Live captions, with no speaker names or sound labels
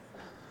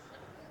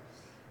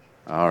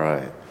All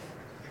right.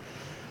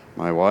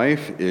 My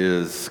wife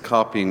is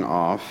copying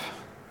off.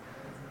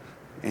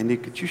 Andy,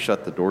 could you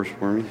shut the doors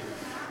for me?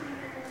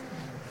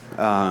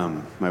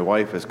 My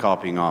wife is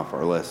copying off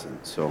our lesson,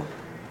 so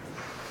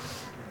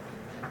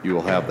you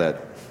will have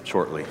that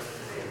shortly.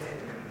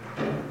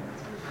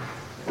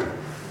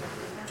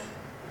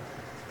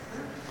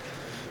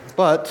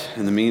 But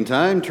in the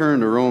meantime, turn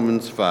to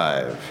Romans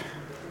 5.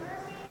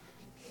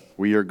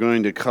 We are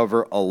going to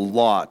cover a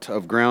lot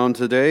of ground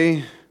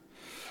today,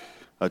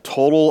 a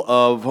total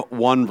of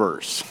one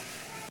verse.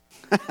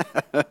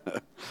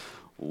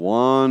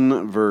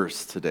 One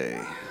verse today.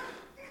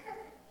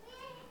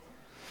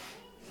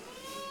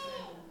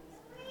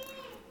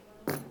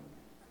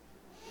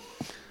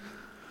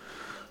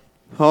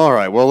 All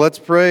right, well, let's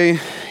pray,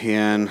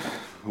 and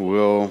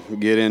we'll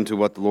get into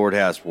what the Lord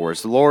has for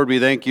us. Lord, we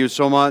thank you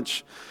so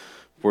much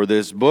for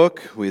this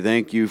book. We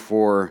thank you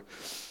for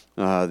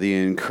the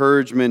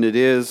encouragement it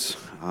is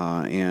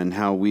and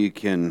how we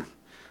can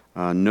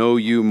know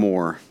you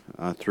more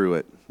through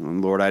it.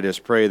 And Lord, I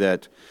just pray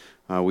that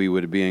we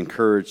would be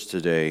encouraged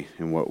today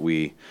in what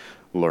we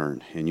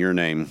learned. In your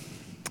name,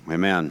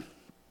 amen.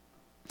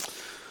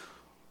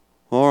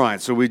 All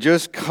right, so we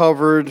just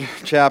covered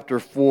chapter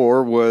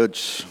 4,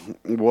 which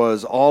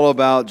was all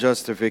about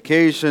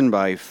justification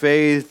by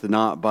faith,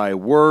 not by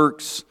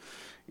works,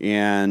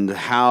 and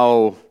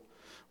how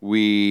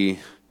we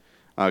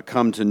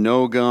come to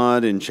know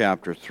God in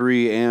chapter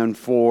 3 and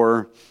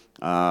 4.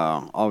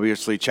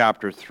 Obviously,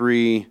 chapter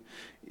 3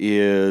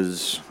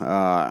 is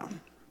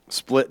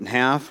split in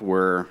half,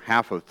 where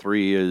half of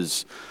 3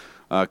 is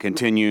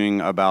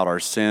continuing about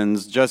our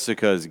sins.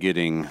 Jessica is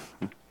getting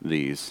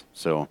these,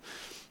 so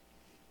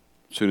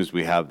as soon as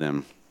we have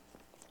them,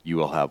 you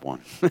will have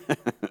one.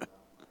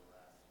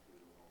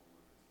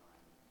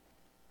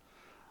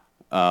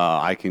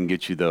 I can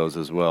get you those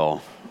as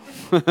well.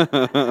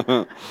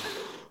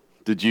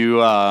 Did you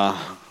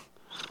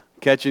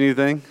catch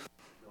anything?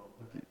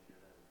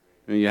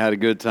 You had a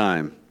good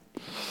time.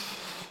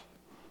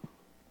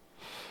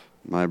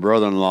 My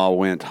brother-in-law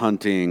went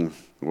hunting.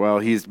 Well,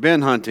 he's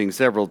been hunting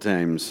several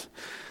times,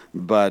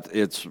 but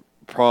it's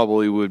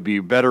probably would be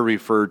better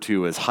referred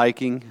to as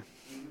hiking.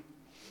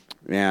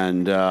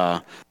 And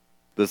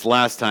this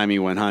last time he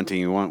went hunting,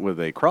 he went with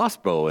a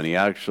crossbow, and he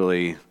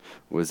actually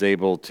was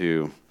able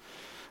to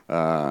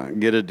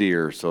get a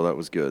deer, so that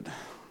was good.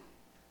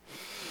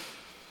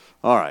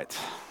 All right,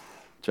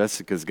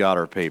 Jessica's got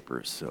her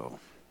papers, so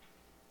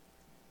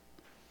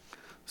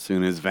as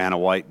soon as Vanna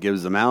White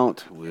gives them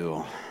out,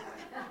 we'll...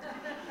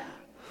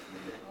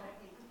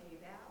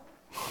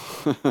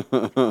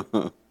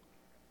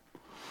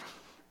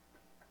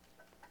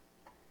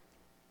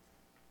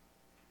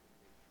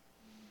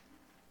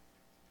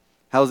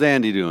 How's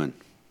Andy doing?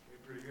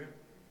 Pretty good.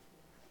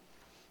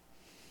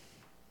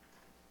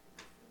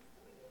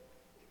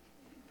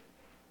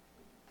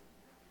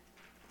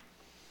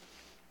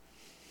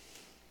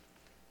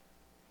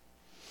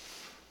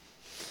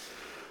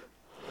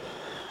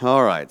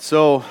 All right.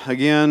 So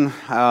again,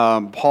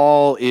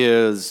 Paul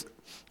is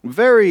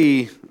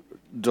very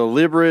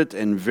deliberate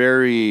and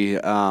very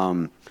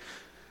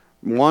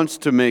wants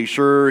to make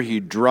sure he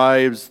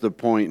drives the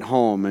point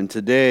home. And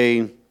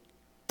today,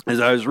 as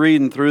I was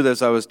reading through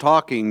this, I was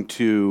talking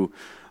to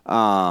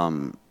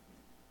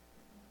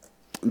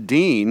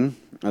Dean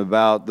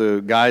about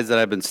the guys that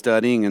I've been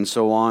studying and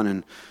so on,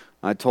 and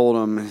I told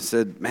him, I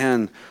said,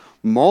 man,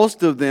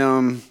 most of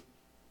them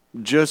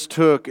just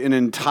took an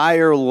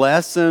entire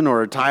lesson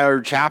or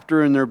entire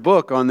chapter in their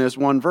book on this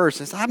one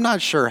verse. I said, I'm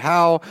not sure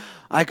how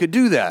I could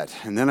do that.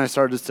 And then I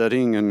started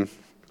studying, and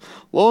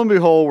lo and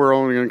behold, we're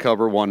only going to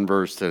cover one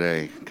verse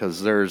today,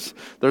 because there's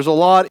a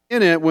lot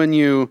in it when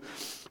you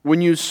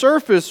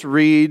surface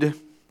read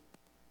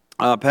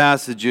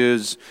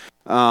passages.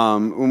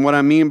 And what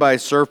I mean by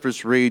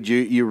surface read,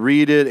 you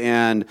read it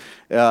and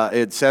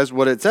it says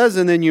what it says,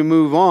 and then you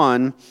move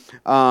on.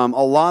 A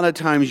lot of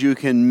times you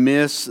can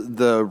miss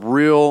the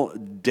real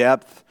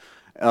depth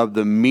of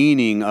the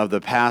meaning of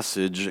the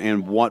passage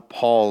and what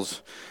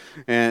Paul's...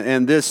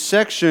 And this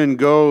section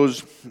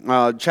goes,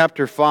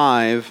 chapter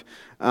 5,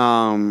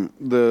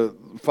 the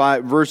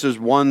 5 verses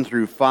 1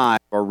 through 5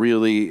 are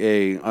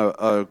really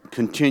a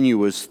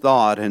continuous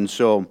thought, and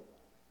so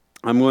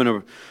I'm going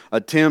to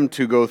attempt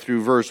to go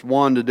through verse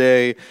 1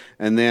 today,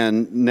 and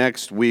then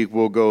next week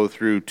we'll go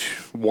through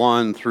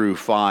 1 through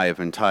 5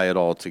 and tie it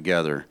all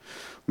together.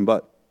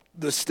 But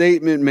the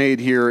statement made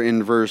here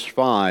in verse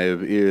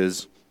 5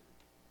 is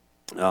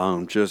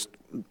just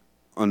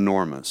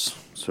enormous.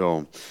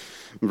 So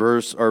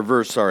verse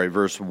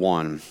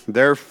 1.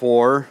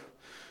 Therefore,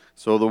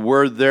 so the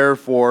word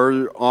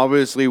therefore,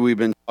 obviously we've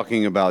been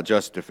talking about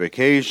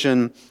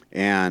justification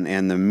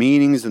and the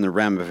meanings and the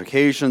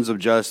ramifications of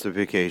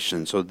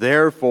justification. So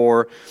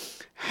therefore,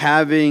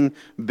 having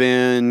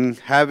been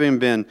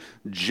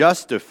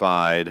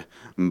justified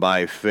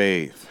by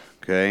faith,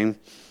 okay?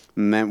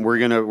 And then we're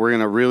gonna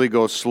really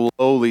go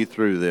slowly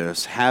through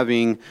this.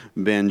 Having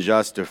been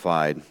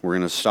justified, we're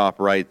gonna stop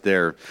right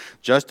there.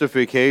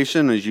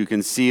 Justification, as you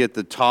can see at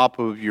the top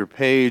of your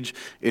page,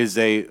 is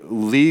a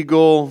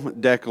legal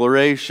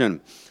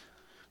declaration.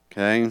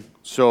 Okay,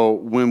 so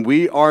when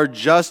we are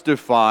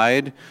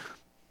justified,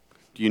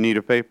 do you need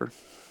a paper?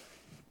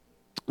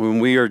 When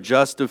we are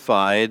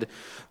justified,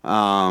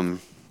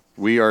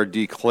 we are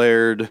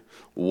declared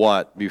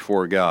what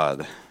before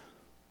God?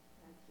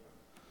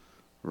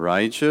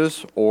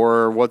 Righteous,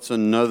 or what's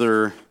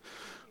another?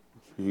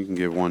 You can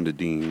give one to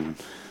Dean.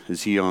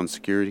 Is he on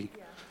security?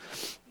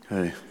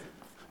 Okay.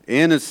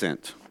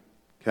 Innocent.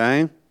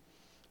 Okay.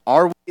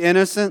 Are we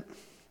innocent?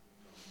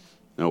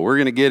 No, we're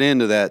going to get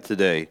into that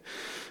today.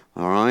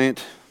 All right.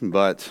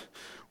 But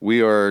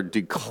we are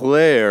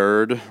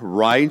declared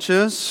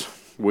righteous,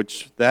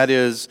 which that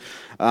is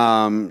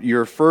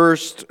your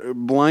first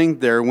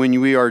blank there.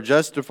 When we are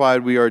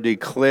justified, we are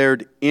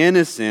declared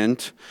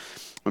innocent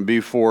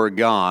before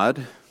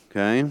God.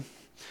 Okay,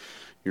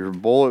 your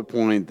bullet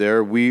point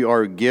there, we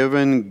are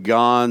given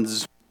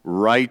God's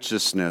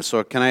righteousness.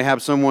 So can I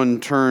have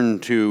someone turn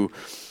to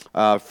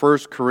 1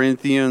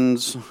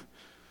 Corinthians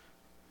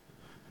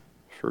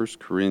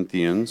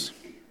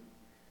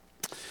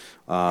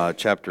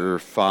chapter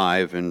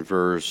 5 and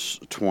verse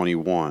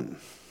 21.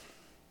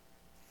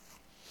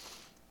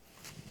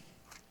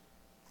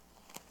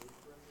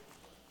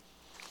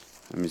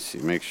 Let me see,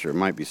 make sure. It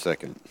might be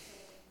second.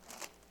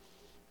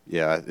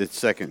 Yeah, it's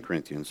 2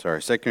 Corinthians,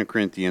 sorry. 2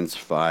 Corinthians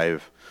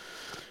 5,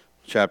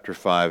 chapter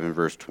 5 and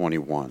verse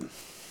 21.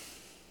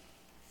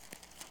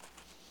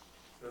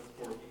 Thus,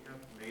 for he hath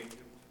made him to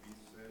be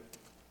sin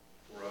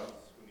for us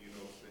who knew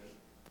no sin,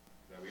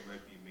 that we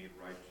might be made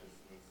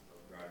righteousness of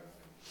God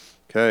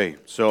in him. Okay,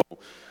 so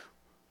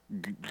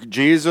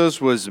Jesus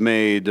was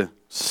made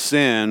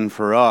sin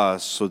for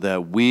us so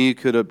that we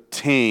could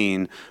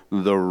obtain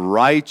the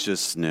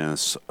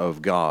righteousness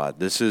of God.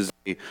 This is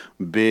a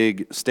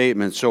big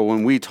statement. So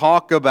when we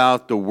talk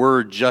about the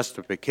word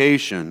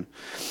justification,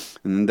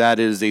 and that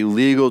is a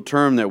legal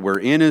term that we're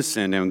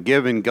innocent and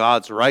given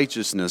God's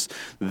righteousness,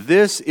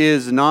 this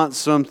is not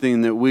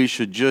something that we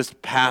should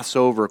just pass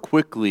over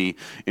quickly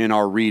in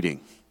our reading.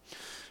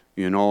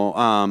 You know,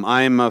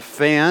 I'm a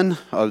fan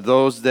of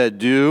those that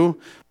do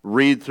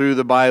read through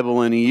the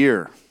Bible in a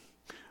year.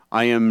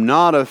 I am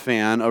not a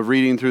fan of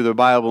reading through the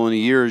Bible in a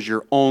year as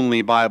your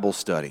only Bible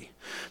study.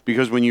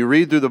 Because when you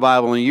read through the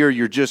Bible in a year,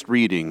 you're just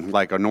reading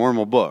like a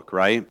normal book,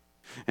 right?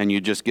 And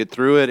you just get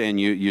through it and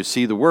you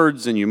see the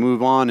words and you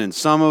move on, and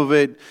some of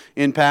it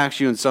impacts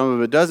you and some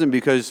of it doesn't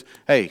because,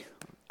 hey,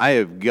 I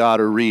have got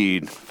to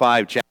read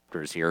 5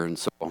 chapters here, and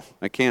so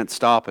I can't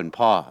stop and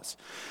pause.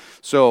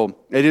 So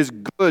it is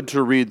good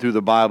to read through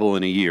the Bible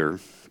in a year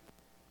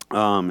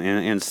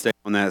and stay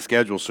on that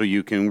schedule so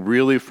you can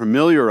really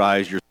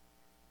familiarize yourself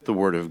with the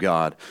Word of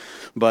God.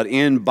 But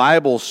in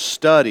Bible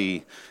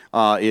study,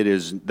 that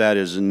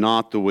is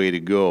not the way to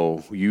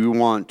go. You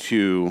want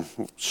to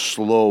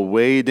slow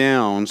way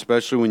down,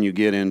 especially when you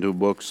get into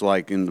books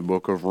like in the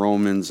book of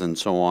Romans and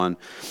so on,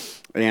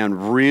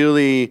 and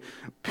really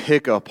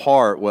pick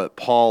apart what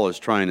Paul is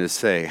trying to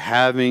say,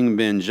 having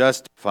been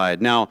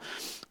justified. Now,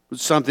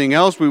 something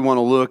else we want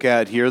to look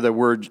at here, that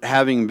we're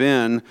having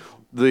been,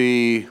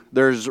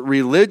 there's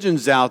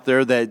religions out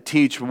there that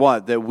teach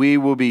what? That we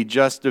will be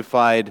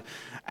justified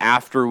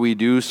after we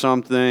do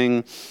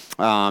something.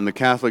 The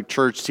Catholic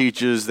Church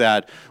teaches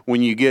that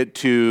when you get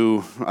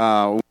to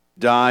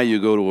die, you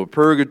go to a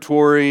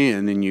purgatory,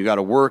 and then you got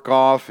to work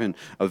off, and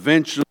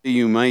eventually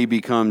you may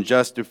become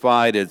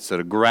justified. It's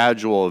a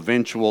gradual,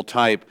 eventual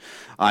type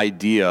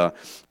idea.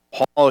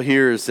 Paul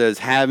here says,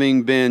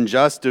 having been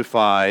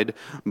justified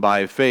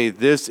by faith,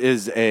 this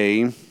is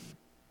an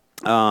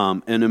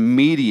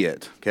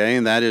immediate, okay,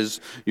 and that is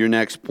your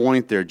next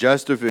point there.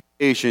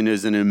 Justification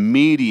is an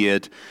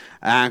immediate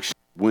action.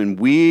 When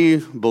we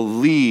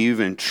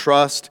believe and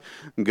trust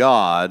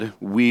God,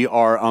 we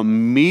are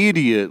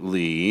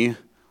immediately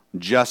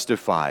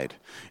justified.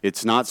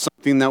 It's not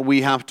something that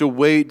we have to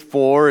wait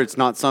for. It's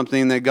not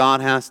something that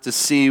God has to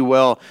see,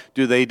 well,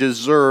 do they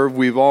deserve?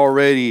 We've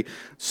already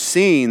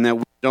seen that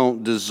we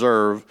don't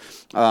deserve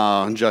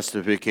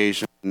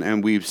justification,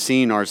 and we've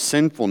seen our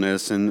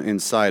sinfulness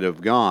inside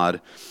of God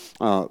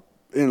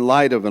in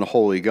light of a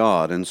holy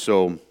God. And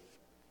so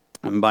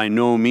by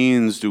no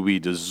means do we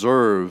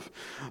deserve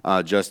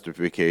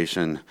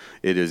justification.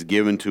 It is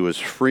given to us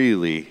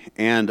freely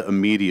and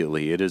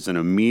immediately. It is an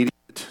immediate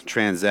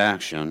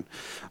transaction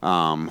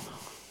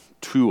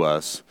to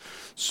us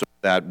so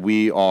that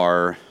we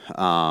are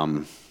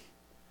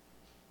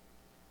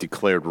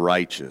declared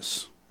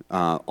righteous.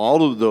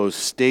 All of those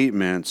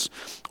statements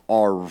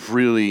are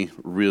really,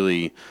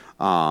 really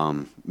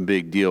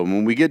big deal.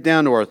 When we get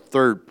down to our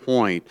third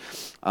point,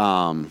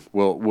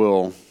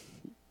 we'll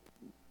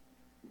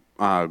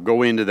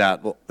go into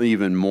that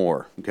even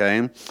more,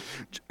 okay?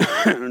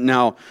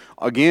 Now,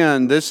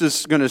 again, this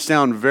is going to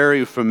sound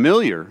very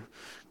familiar,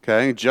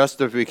 okay?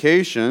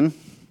 Justification.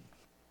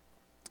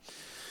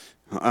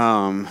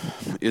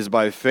 is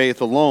by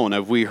faith alone.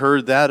 Have we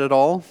heard that at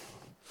all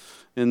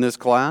in this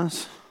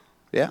class?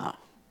 Yeah,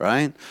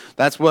 right?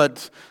 That's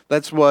what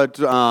this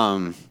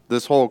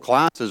whole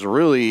class has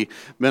really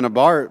been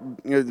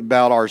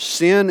about our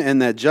sin,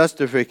 and that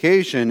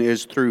justification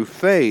is through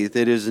faith.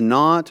 It is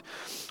not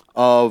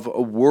of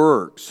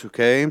works,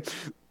 okay?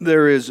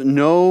 There is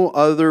no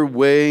other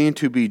way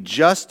to be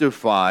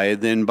justified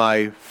than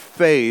by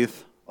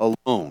faith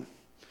alone.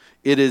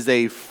 It is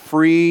a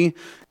free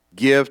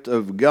gift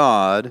of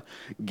God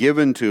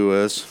given to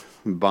us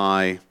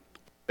by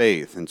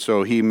faith. And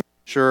so he makes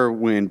sure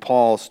when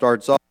Paul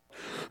starts off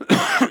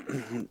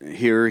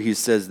here, he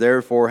says,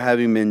 therefore,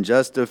 having been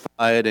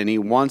justified, and he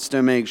wants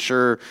to make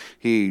sure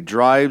he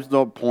drives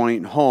the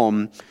point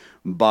home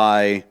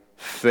by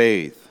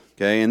faith.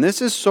 Okay, and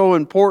this is so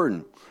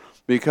important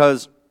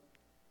because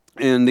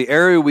in the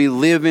area we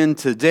live in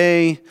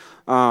today,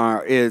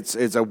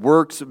 it's a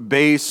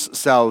works-based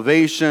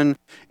salvation,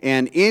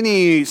 and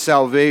any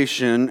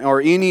salvation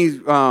or any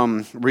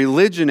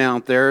religion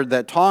out there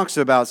that talks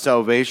about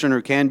salvation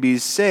or can be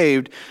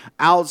saved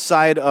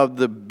outside of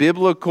the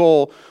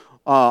biblical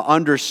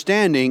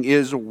understanding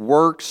is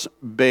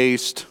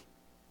works-based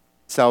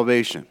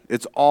salvation.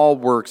 It's all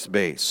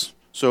works-based.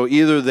 So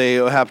either they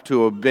have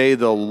to obey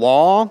the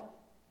law,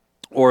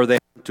 or they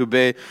have to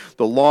obey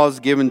the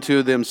laws given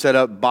to them, set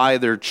up by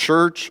their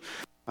church.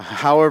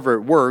 However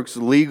it works,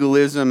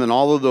 legalism and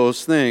all of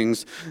those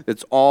things,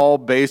 it's all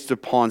based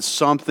upon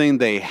something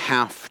they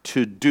have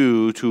to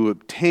do to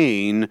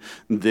obtain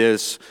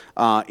this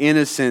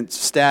innocent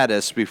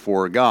status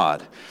before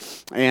God.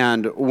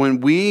 And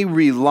when we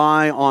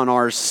rely on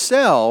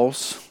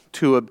ourselves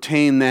to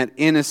obtain that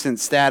innocent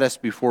status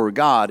before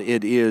God,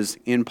 it is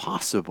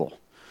impossible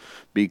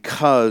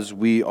because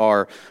we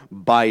are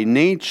by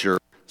nature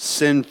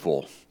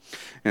sinful.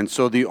 And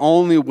so the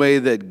only way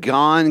that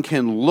God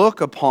can look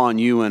upon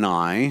you and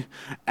I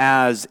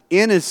as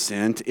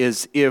innocent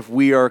is if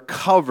we are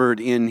covered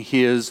in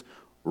His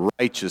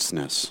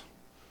righteousness.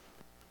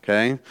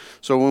 Okay?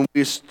 So when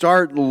we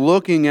start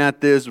looking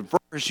at this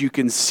verse, you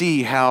can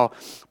see how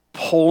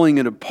pulling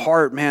it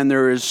apart, man,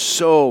 there is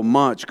so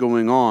much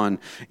going on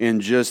in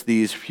just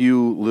these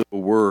few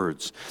little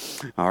words.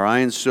 All right?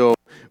 And so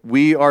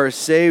we are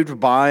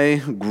saved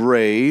by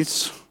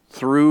grace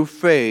through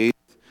faith.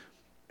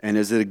 And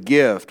is it a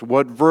gift?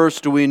 What verse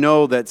do we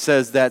know that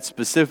says that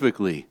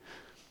specifically?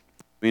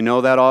 We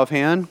know that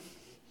offhand?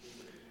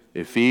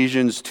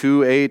 Ephesians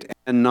 2, 8,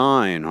 and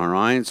 9. All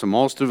right? So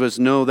most of us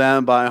know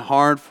that by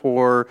heart,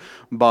 for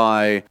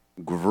by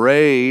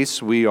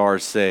grace we are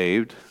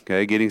saved.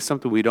 Okay? Getting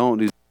something we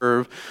don't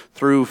deserve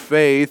through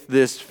faith.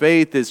 This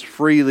faith is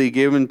freely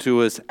given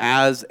to us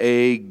as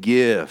a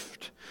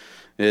gift.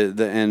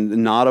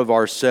 And not of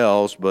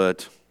ourselves,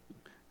 but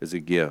is a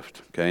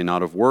gift, okay?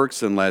 Not of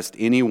works, unless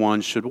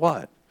anyone should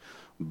what?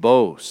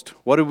 Boast.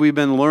 What have we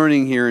been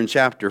learning here in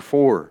chapter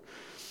 4?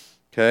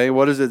 Okay,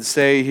 what does it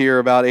say here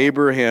about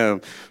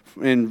Abraham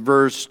in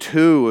verse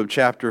 2 of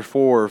chapter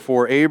 4?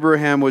 For if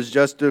Abraham was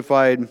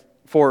justified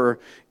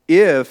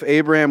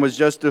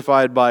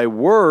by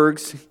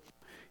works,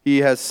 he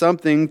has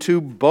something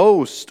to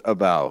boast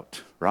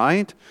about,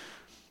 right?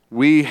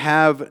 We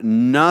have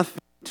nothing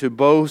to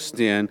boast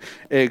in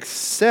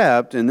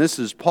except, and this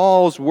is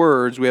Paul's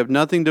words, we have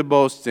nothing to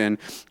boast in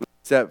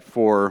except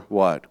for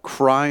what?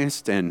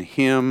 Christ and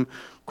Him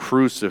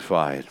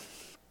crucified.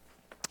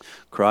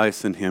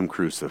 Christ and Him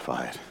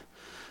crucified.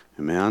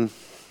 Amen?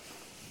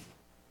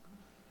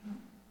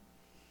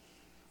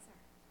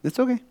 It's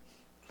okay.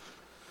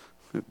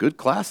 Good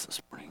class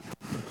this morning.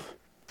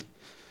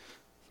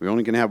 We're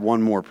only going to have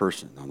one more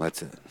person, though.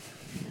 That's it.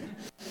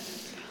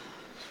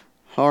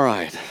 All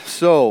right.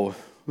 So,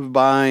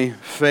 by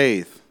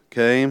faith,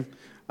 okay?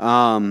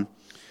 And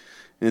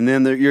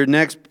then your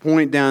next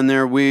point down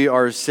there, we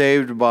are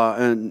saved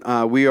by,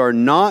 we are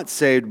not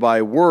saved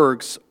by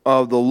works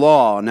of the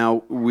law.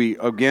 Now,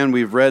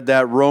 we've read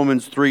that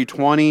Romans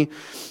 3:20.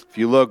 If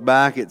you look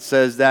back, it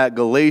says that.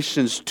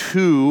 Galatians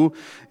 2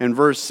 and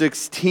verse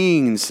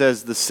 16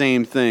 says the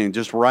same thing.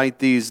 Just write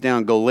these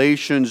down.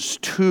 Galatians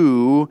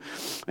 2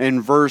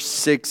 and verse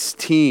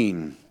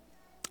 16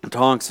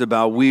 talks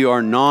about we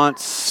are not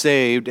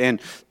saved,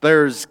 and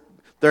there's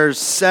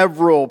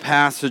several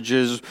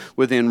passages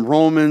within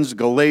Romans,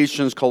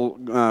 Galatians,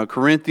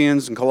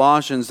 Corinthians, and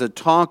Colossians that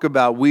talk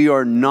about we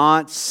are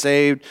not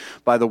saved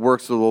by the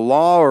works of the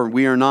law, or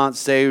we are not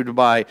saved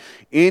by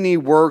any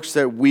works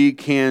that we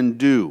can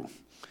do.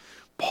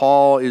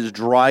 Paul is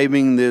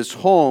driving this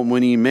home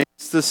when he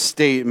makes the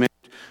statement,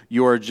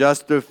 you are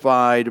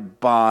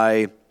justified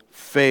by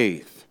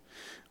faith.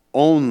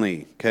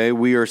 Only, okay?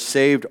 We are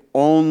saved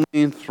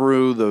only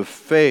through the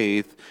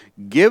faith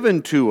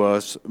given to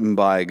us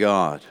by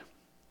God.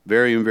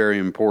 Very, very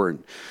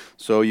important.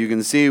 So you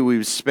can see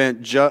we've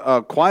spent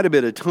quite a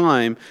bit of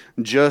time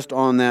just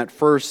on that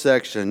first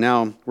section.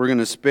 Now, we're going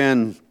to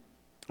spend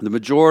the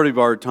majority of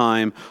our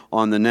time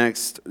on the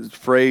next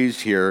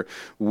phrase here.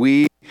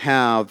 We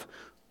have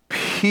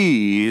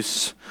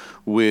peace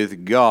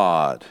with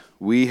God.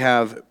 we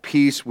have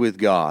peace with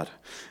God.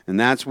 And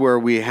that's where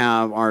we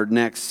have our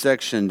next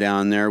section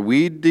down there.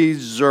 We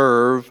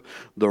deserve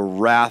the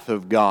wrath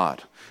of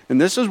God. And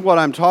this is what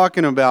I'm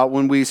talking about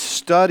when we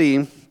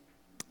study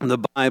the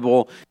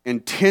Bible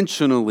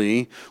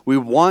intentionally. We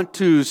want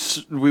to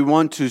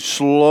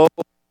slow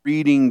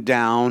reading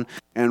down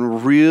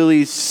and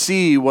really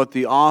see what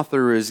the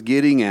author is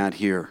getting at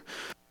here.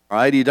 All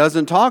right, he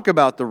doesn't talk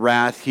about the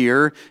wrath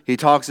here. He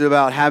talks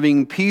about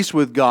having peace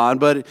with God.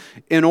 But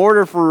in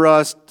order for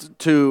us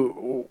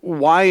to,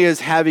 why is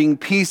having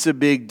peace a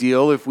big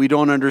deal if we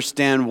don't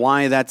understand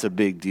why that's a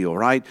big deal,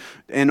 right?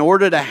 In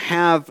order to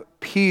have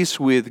peace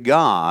with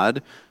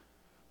God,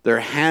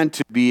 there had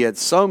to be at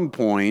some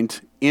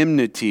point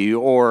enmity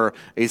or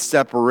a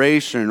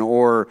separation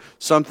or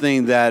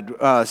something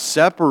that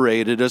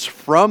separated us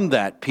from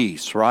that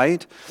peace,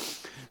 right?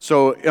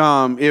 So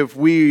if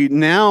we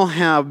now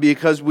have,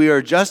 because we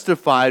are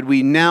justified,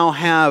 we now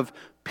have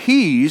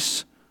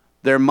peace,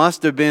 there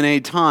must have been a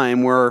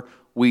time where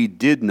we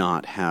did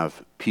not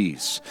have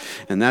peace.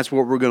 And that's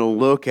what we're going to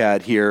look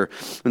at here.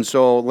 And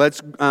so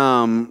let's,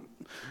 I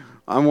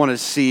want to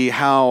see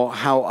how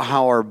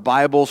our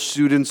Bible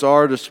students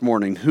are this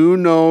morning. Who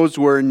knows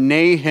where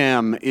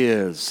Nahum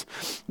is?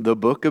 The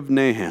book of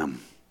Nahum.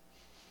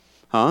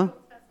 Huh?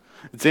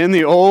 It's in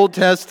the Old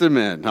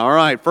Testament. All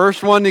right,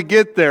 first one to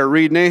get there,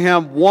 read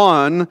Nahum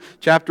 1,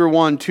 chapter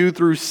 1, 2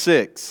 through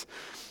 6.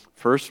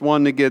 First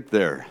one to get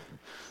there.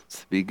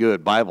 Let's be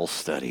good. Bible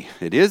study.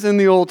 It is in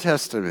the Old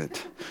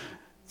Testament.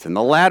 It's in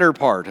the latter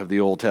part of the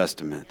Old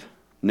Testament.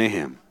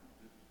 Nahum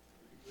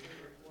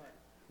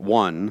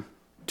 1,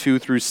 2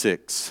 through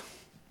 6.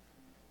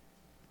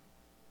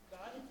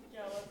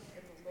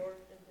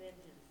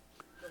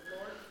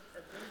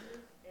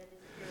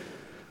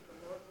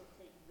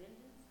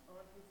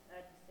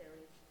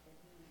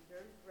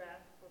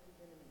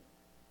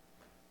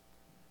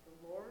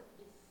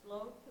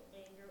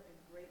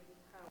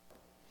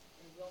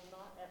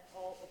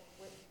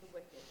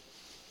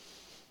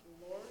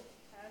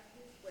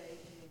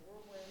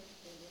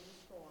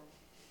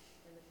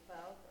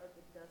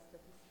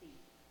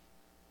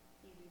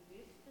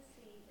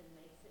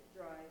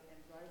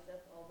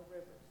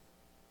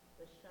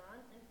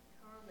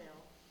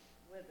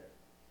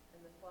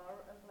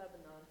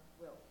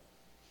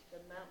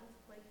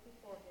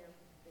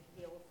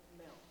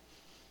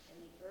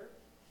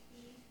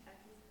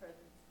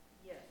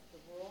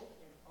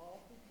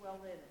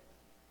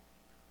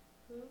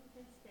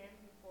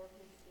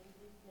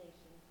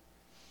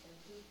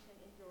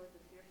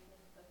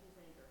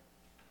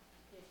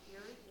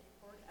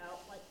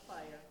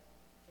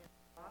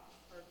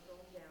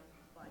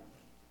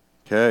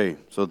 Okay,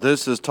 so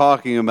this is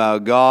talking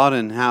about God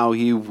and how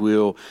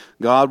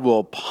God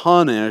will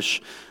punish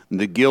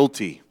the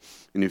guilty.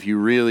 And if you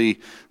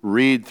really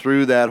read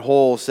through that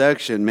whole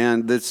section,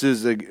 man, this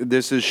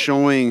is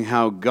showing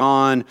how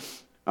God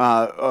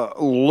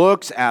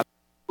looks at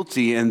the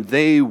guilty, and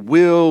they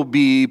will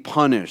be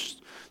punished.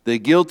 The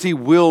guilty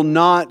will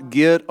not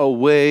get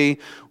away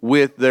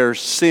with their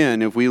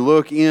sin. If we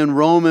look in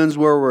Romans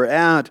where we're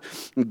at,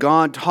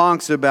 God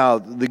talks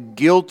about the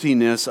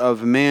guiltiness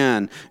of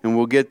man, and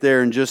we'll get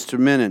there in just a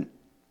minute.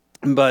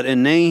 But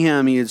in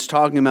Nahum, he is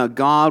talking about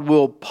God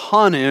will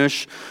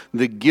punish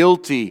the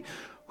guilty.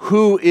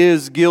 Who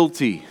is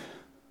guilty?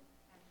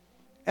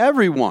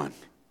 Everyone.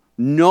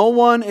 No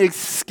one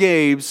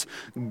escapes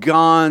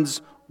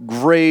God's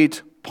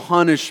great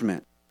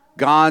punishment,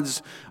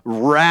 God's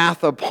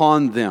wrath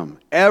upon them.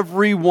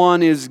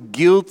 Everyone is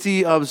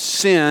guilty of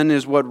sin,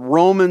 is what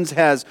Romans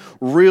has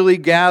really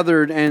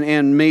gathered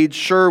and made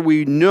sure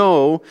we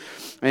know.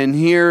 And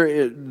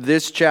here,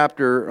 this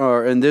chapter,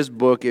 or in this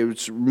book,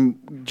 it's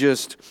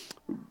just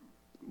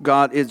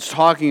God. It's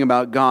talking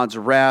about God's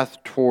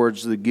wrath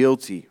towards the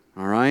guilty.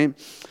 All right,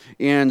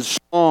 in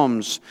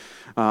Psalms,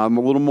 a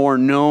little more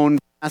known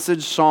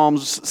passage,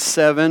 Psalms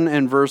 7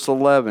 and verse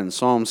 11.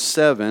 Psalm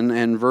 7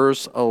 and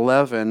verse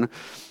 11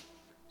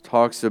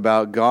 talks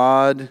about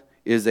God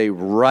is a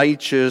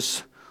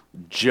righteous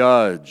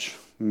judge.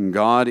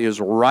 God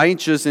is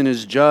righteous in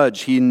his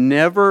judge. He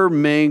never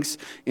makes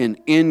an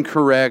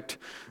incorrect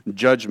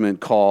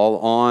judgment call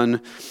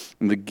on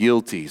the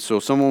guilty. So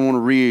someone want to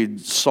read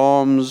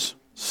Psalms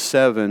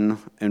 7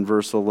 and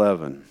verse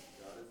 11.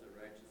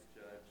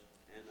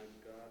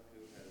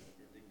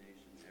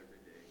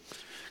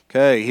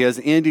 Okay, he has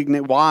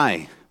indignation.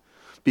 Why?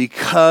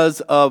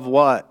 Because of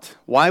what?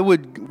 Why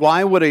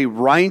would a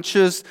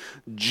righteous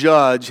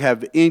judge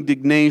have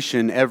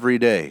indignation every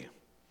day?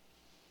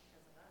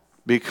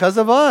 Because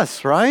of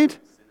us, right?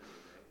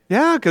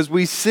 Yeah, because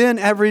we sin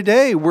every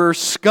day. We're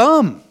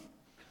scum.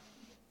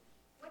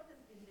 What does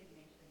indignation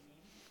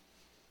mean?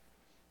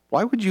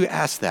 Why would you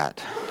ask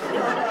that?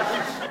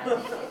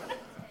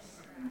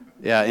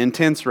 Yeah,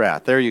 intense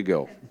wrath. There you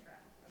go.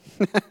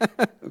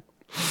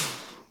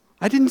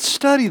 I didn't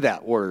study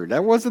that word.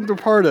 That wasn't the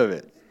part of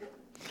it.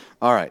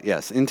 All right,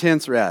 yes,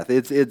 intense wrath. God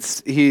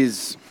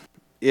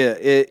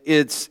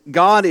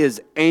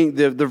is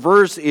the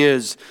verse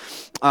is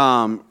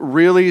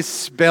really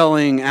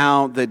spelling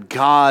out that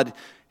God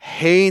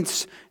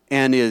hates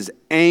and is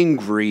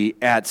angry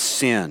at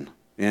sin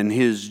and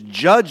his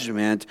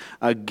judgment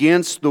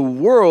against the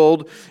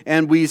world,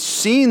 and we've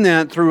seen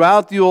that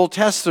throughout the Old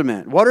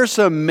Testament. What are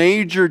some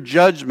major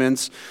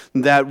judgments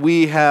that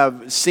we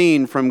have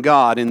seen from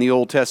God in the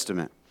Old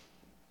Testament?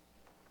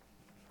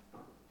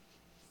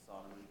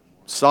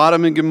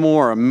 Sodom and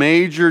Gomorrah,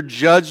 major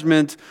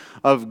judgment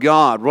of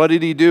God. What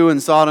did he do in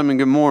Sodom and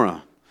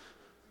Gomorrah?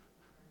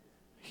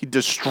 He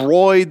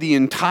destroyed the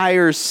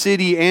entire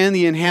city and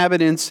the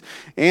inhabitants,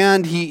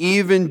 and he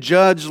even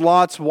judged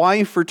Lot's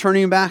wife for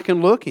turning back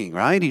and looking,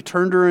 right? He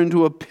turned her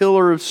into a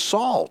pillar of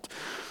salt.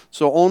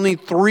 So only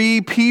 3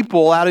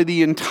 people out of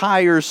the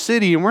entire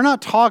city, and we're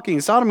not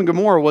talking, Sodom and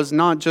Gomorrah was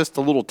not just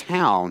a little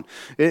town.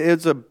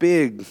 It's a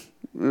big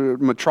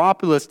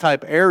metropolis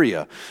type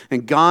area,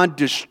 and God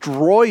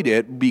destroyed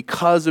it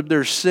because of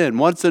their sin.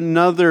 What's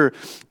another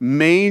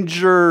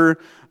major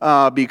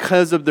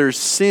because of their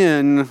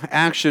sin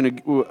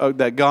action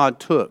that God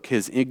took,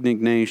 his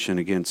indignation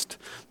against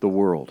the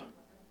world?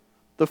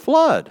 The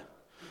flood.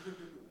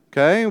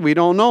 Okay, we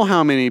don't know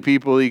how many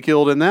people he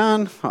killed in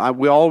that.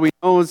 All we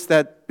know is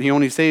that he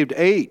only saved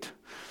 8.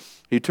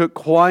 He took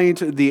quite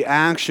the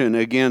action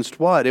against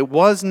what? It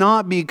was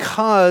not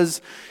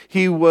because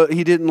he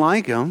didn't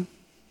like him,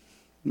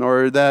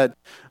 or that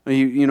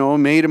he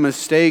made a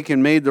mistake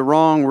and made the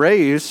wrong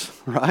race,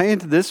 right?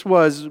 This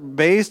was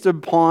based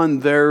upon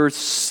their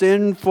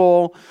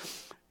sinful,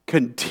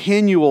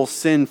 continual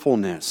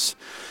sinfulness.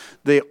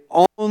 They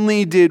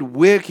only did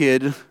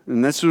wicked,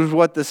 and this was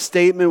what the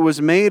statement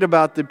was made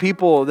about the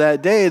people of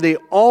that day. They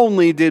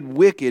only did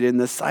wicked in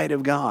the sight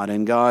of God,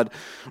 and God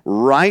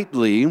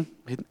rightly,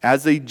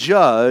 as a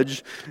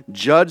judge,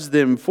 judged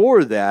them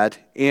for that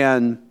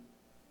and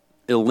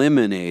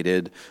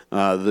eliminated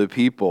the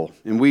people.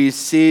 And we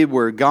see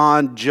where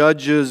God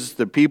judges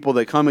the people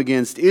that come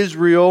against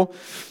Israel.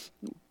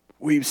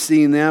 We've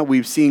seen that.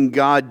 We've seen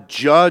God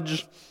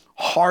judge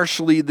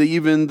harshly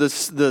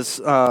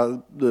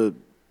the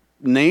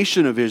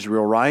nation of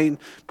Israel, right?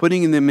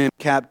 Putting them in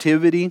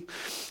captivity.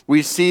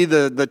 We see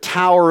the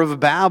Tower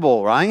of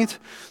Babel, right?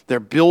 They're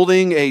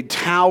building a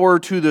tower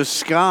to the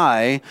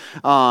sky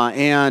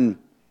and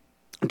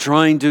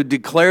trying to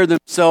declare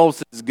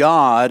themselves as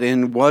God.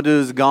 And what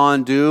does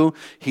God do?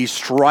 He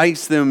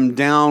strikes them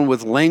down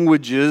with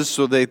languages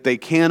so that they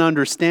can't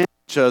understand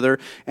each other,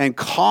 and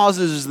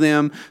causes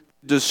them to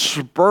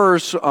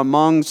disperse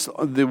amongst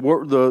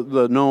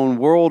the known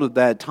world at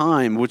that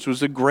time, which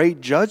was a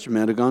great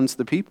judgment against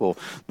the people.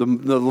 The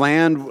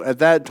land at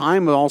that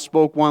time all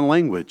spoke one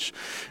language,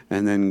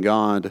 and then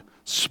God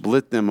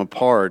split them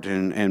apart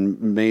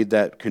and made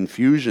that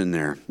confusion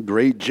there.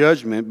 Great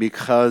judgment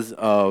because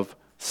of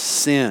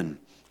sin.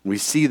 We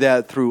see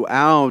that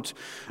throughout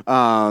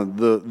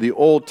the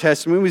Old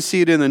Testament. We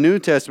see it in the New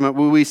Testament.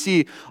 We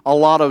see a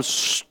lot of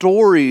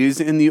stories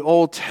in the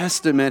Old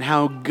Testament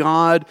how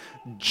God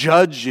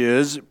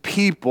judges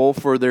people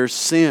for their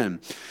sin.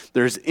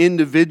 There's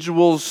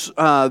individuals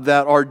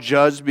that are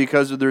judged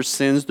because of their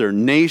sins. There are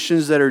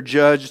nations that are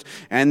judged.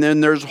 And then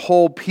there's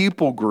whole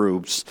people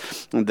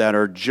groups that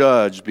are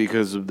judged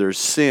because of their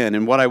sin.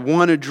 And what I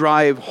want to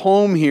drive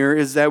home here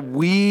is that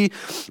we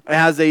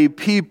as a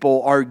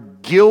people are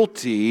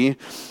guilty.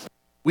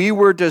 We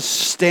were to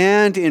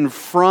stand in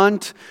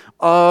front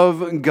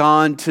of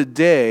God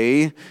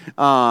today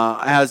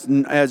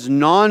as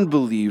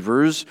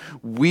non-believers.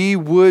 We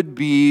would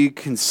be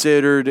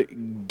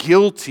considered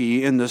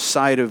guilty in the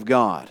sight of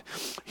God.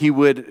 He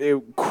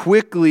would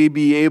quickly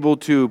be able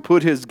to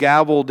put his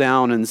gavel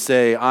down and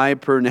say, I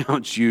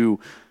pronounce you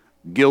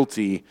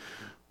guilty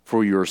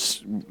for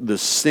the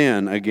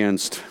sin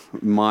against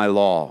my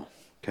law.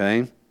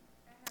 Okay?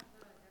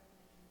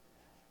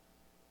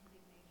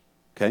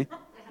 Okay? It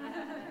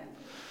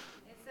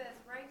says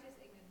righteous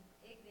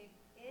indignation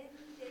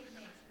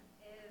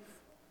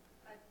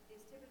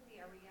is typically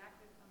a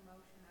reactive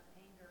emotion of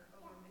anger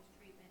over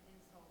mistreatment,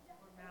 insult,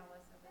 or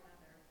malice of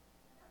another.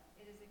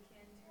 It is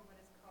akin to what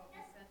is called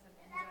the sense of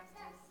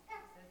injustice.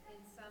 It says,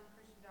 in some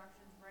Christian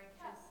doctrines,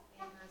 righteous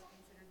anger is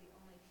considered the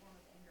only form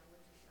of anger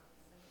which is not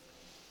sinful.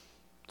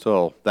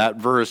 So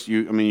that verse,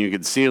 you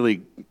could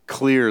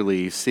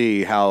clearly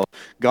see how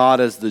God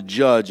is the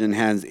judge and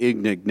has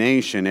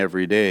indignation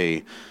every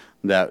day.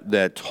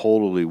 That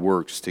totally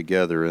works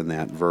together in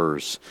that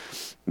verse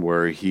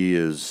where he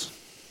is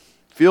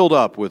filled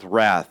up with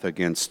wrath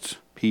against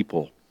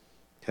people.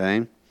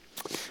 Okay?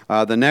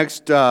 The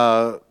next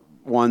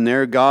one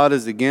there, God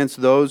is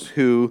against those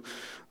who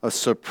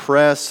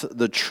suppress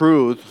the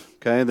truth.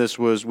 Okay?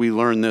 We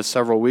learned this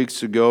several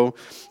weeks ago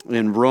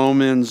in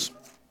Romans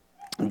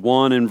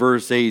 1 and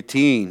verse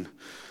 18.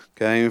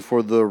 Okay?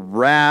 For the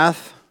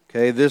wrath,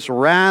 this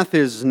wrath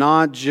is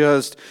not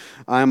just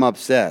I'm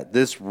upset.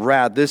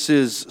 This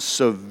is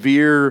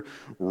severe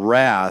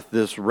wrath.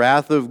 This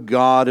wrath of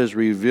God is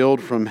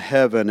revealed from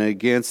heaven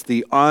against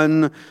the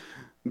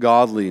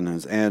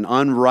ungodliness and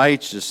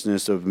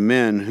unrighteousness of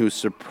men who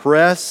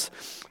suppress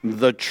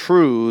the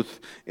truth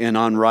in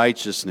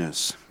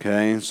unrighteousness.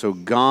 Okay, so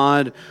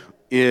God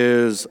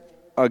is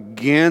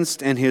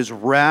against, and his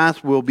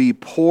wrath will be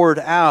poured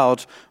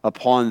out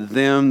upon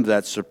them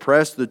that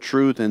suppress the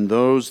truth and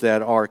those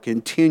that are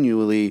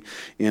continually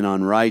in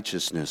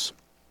unrighteousness.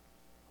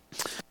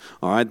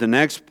 All right, the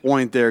next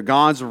point there,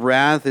 God's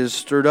wrath is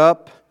stirred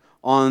up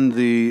on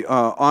the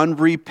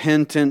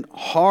unrepentant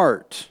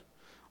heart.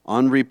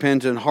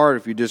 Unrepentant heart.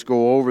 If you just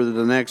go over to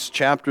the next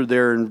chapter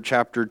there in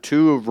chapter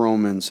 2 of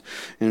Romans,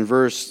 in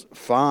verse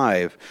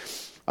 5,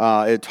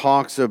 it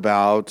talks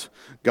about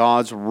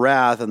God's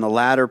wrath. In the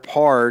latter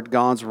part,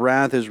 God's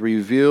wrath is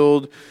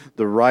revealed,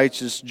 the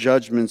righteous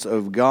judgments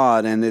of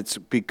God, and it's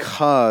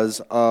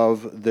because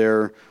of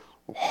their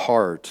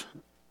heart,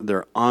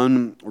 their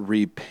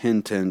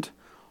unrepentant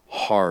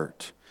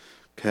heart.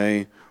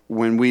 Okay?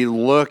 When we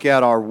look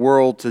at our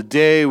world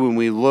today, when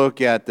we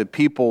look at the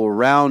people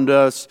around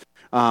us,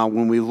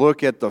 when we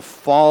look at the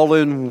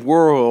fallen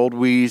world,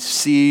 we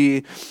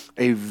see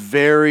a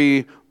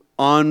very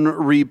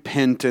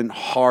unrepentant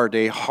heart,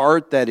 a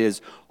heart that is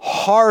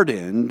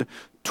hardened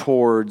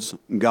towards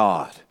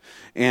God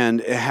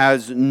and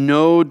has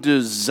no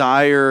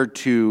desire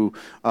to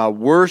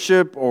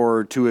worship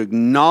or to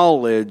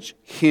acknowledge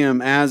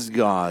Him as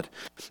God.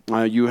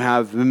 You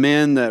have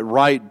men that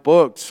write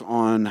books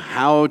on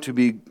how to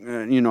be,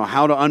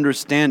 how to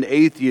understand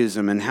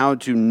atheism and how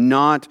to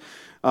not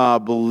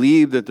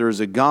believe that there's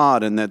a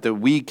God, and that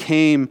we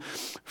came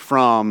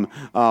from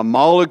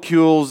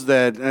molecules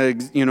that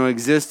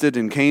existed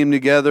and came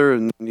together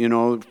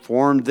and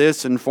formed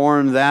this and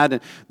formed that.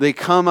 And they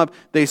come up,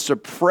 they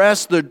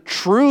suppress the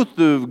truth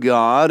of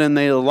God and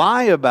they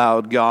lie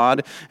about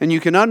God. And you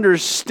can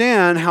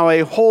understand how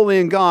a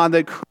holy God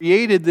that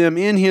created them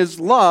in His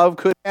love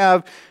could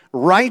have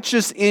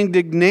righteous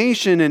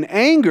indignation and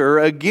anger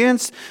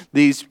against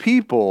these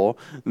people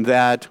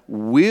that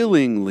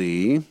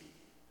willingly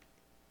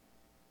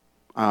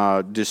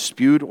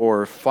dispute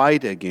or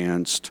fight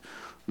against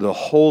the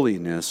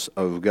holiness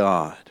of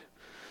God.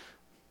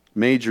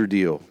 Major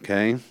deal,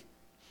 okay?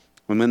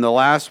 And then the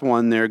last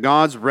one there,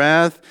 God's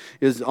wrath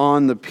is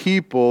on the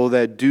people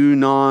that do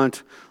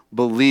not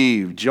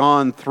believe.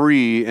 John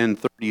 3 and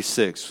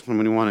 36.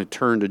 Somebody want to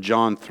turn to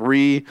John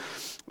 3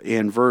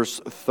 and verse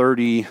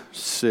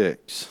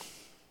 36.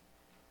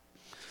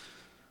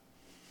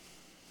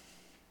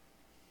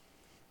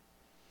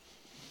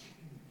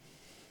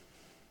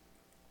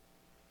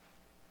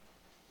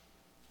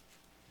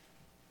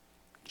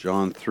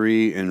 John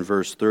 3 and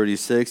verse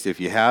 36. If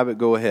you have it,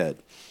 go ahead.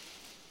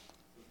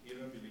 He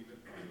that believeth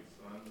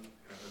on the Son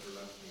hath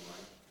everlasting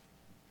life,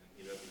 and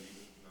he that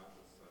believeth not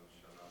the Son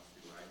shall not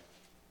see life,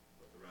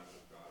 but the wrath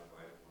of God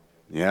abideth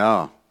on him.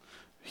 Yeah.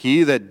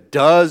 He that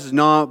does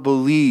not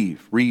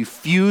believe,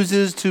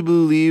 refuses to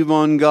believe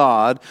on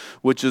God,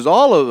 which is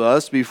all of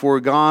us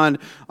before God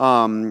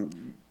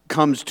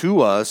comes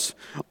to us,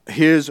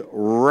 His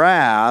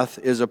wrath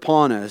is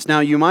upon us.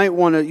 Now you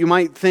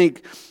might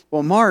think,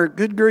 well, Mark,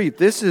 good grief,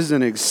 this is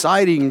an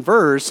exciting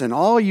verse, and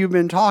all you've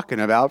been talking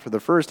about for the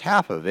first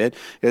half of it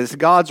is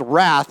God's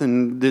wrath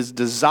and this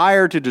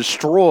desire to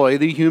destroy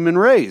the human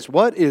race.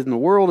 What in the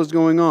world is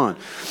going on?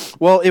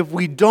 Well, if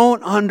we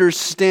don't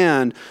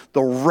understand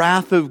the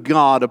wrath of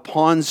God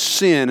upon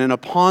sin and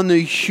upon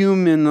the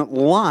human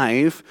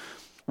life,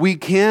 we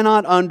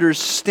cannot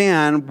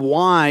understand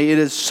why it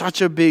is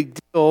such a big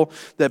deal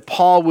that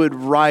Paul would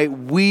write,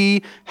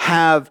 we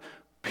have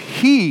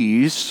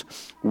peace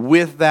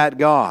with that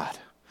God.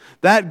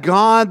 That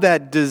God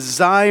that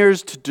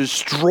desires to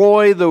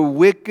destroy the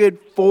wicked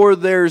for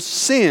their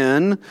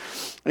sin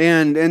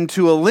and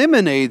to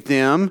eliminate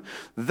them,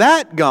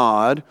 that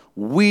God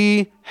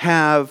we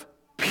have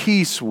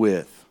peace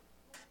with.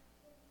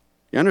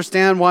 You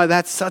understand why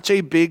that's such a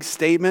big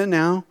statement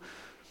now?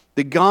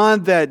 The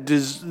God that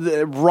is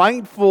the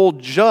rightful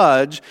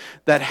judge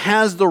that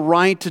has the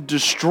right to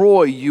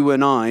destroy you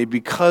and I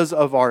because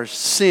of our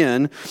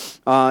sin.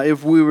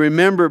 If we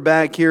remember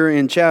back here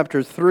in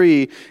chapter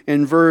 3,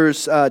 in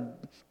verse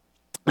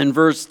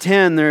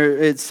 10, there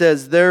it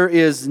says, there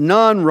is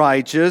none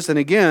righteous. And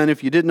again,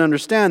 if you didn't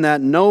understand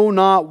that, no,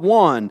 not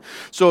one.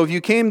 So if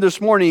you came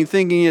this morning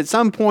thinking at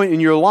some point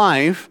in your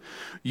life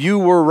you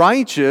were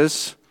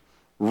righteous,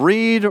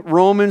 read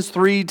Romans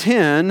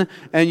 3:10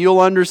 and you'll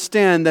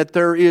understand that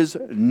there is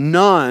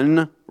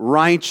none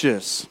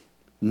righteous,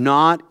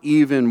 not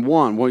even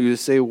one. Well, you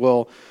say,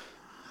 well,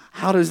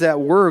 how does that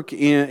work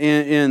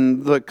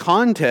in the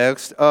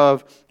context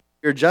of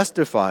you're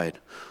justified?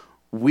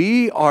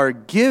 We are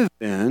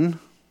given,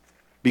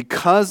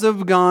 because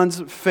of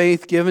God's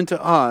faith given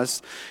to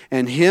us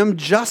and Him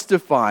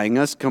justifying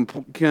us,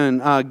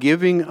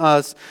 giving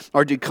us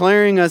or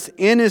declaring us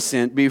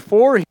innocent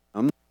before Him,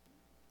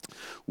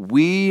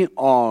 we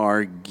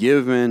are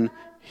given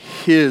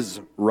His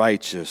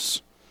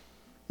righteousness.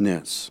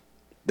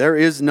 There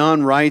is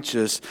none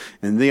righteous,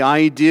 and the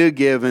idea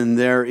given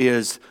there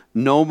is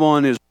no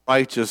one is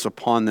righteous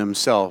upon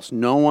themselves.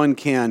 No one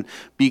can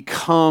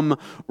become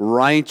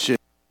righteous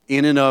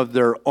in and of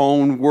their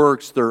own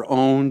works, their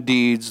own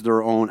deeds,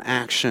 their own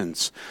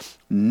actions.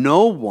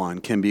 No one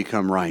can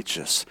become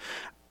righteous.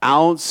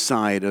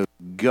 outside of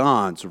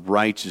God's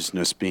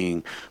righteousness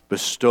being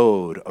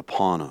bestowed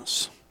upon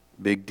us.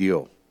 Big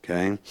deal,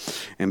 okay?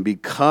 And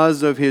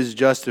because of his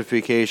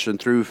justification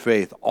through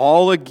faith,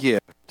 all a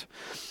gift,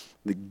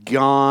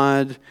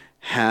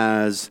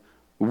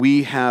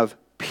 we have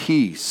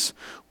peace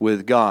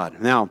with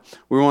God. Now,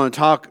 we want to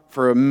talk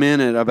for a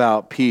minute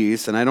about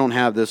peace, and I don't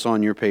have this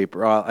on your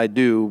paper. I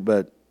do,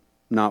 but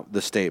not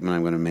the statement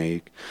I'm going to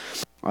make.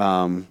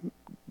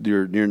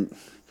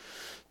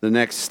 The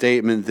next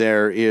statement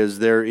there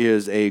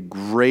is a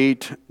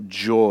great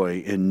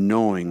joy in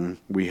knowing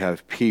we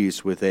have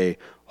peace with a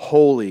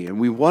holy, and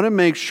we want to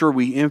make sure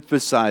we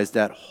emphasize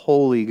that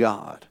holy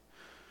God.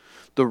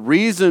 The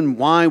reason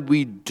why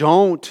we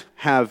don't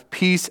have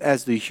peace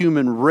as the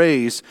human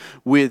race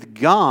with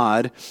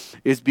God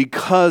is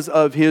because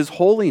of his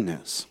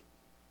holiness.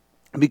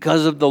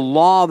 Because of the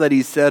law that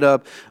he set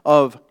up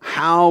of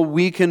how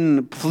we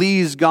can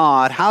please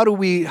God.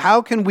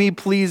 How can we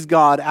please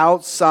God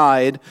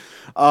outside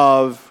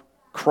of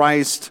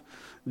Christ's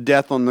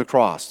death on the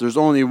cross? There's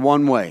only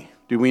one way.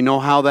 Do we know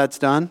how that's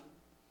done?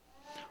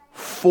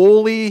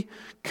 Fully,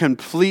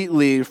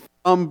 completely,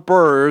 from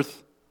birth,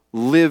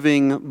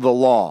 living the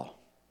law.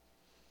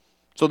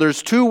 So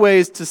there's two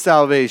ways to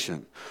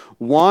salvation.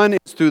 One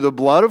is through the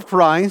blood of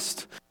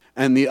Christ,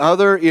 and the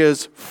other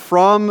is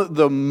from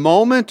the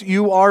moment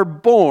you are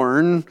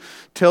born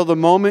till the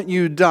moment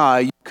you die,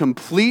 you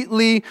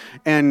completely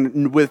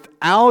and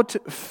without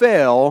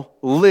fail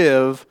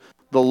live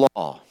the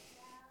law.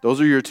 Those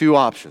are your two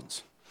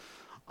options.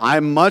 I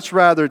much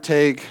rather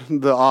take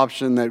the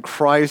option that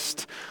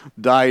Christ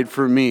died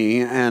for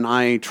me and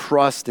I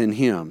trust in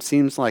him.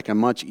 Seems like a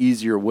much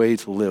easier way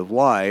to live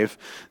life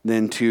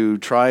than to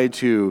try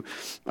to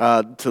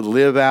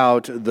live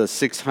out the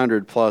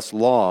 600 plus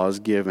laws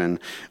given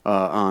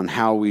on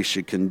how we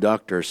should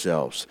conduct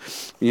ourselves.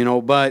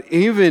 But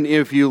even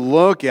if you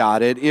look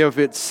at it, if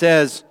it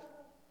says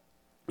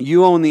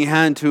you only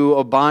had to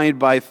abide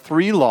by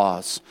 3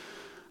 laws,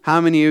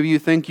 how many of you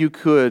think you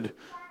could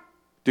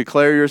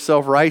declare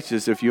yourself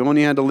righteous if you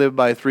only had to live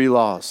by 3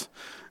 laws?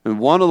 And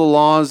one of the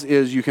laws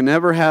is you can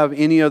never have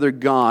any other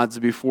gods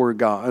before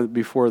God.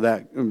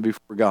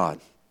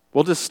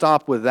 We'll just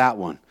stop with that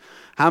one.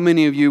 How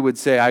many of you would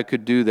say, I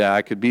could do that,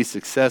 I could be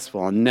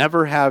successful on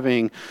never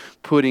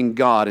putting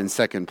God in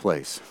second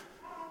place?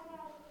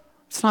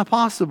 It's not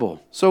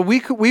possible. So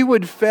we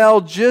would fail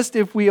just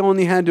if we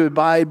only had to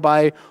abide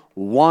by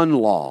one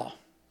law.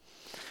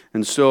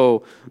 And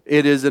so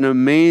it is an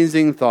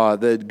amazing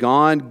thought that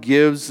God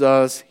gives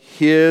us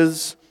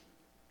his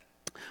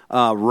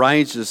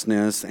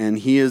righteousness, and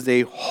he is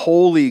a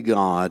holy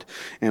God,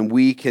 and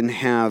we can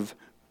have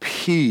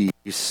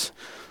peace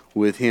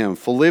with him.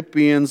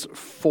 Philippians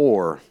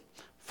 4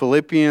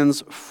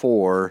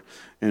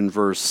 and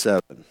verse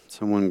 7.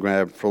 Someone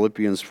grab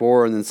Philippians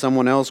 4, and then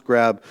someone else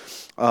grab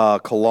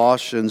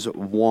Colossians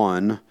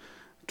 1,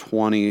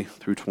 20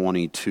 through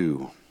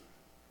 22.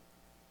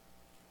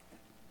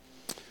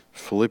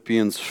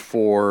 Philippians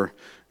 4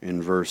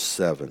 in verse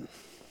 7.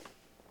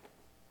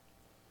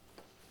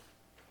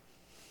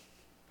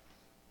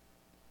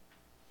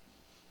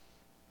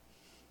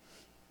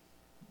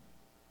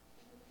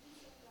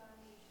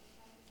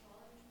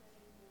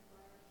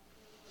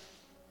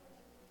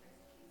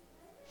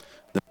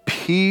 The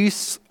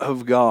peace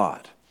of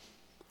God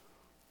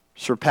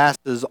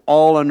surpasses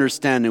all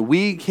understanding.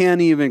 We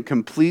can't even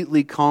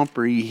completely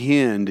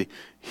comprehend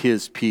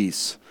his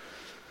peace.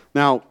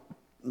 Now,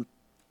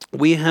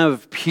 we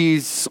have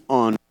peace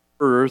on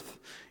earth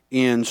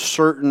in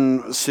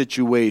certain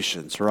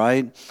situations,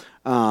 right?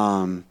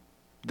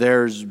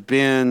 There's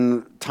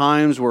been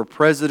times where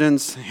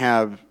presidents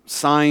have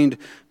signed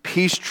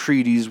peace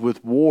treaties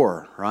with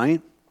war,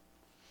 right?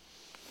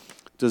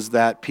 Does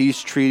that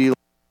peace treaty last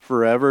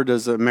forever?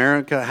 Does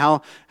America,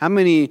 how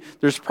many,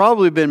 there's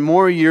probably been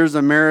more years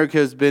America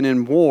has been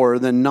in war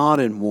than not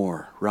in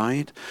war,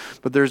 right?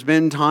 But there's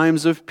been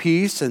times of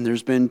peace and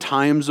there's been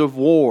times of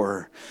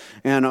war.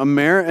 And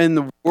in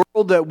the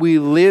world that we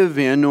live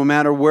in, no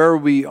matter where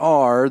we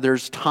are,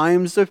 there's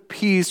times of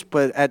peace,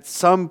 but at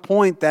some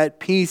point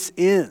that peace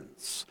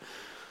ends.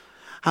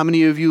 How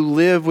many of you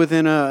live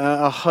within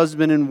a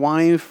husband and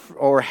wife,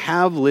 or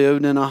have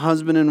lived in a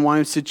husband and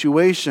wife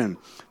situation?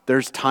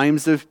 There's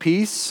times of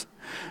peace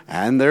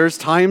and there's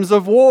times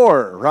of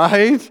war,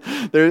 right?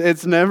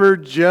 It's never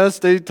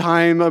just a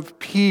time of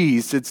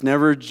peace. It's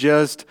never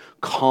just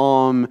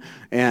calm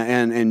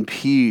and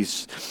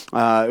peace.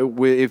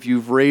 If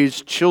you've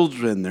raised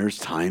children, there's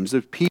times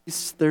of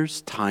peace,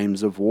 there's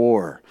times of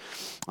war.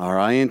 All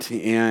right,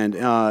 and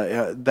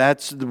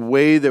that's the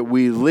way that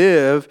we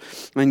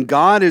live, and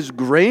God is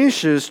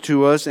gracious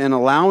to us and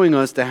allowing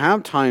us to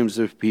have times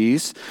of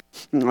peace,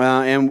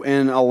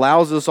 and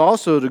allows us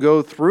also to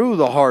go through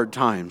the hard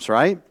times,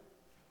 right?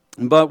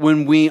 But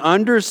when we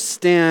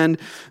understand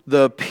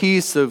the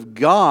peace of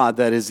God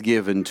that is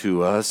given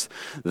to us,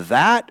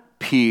 that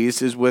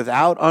peace is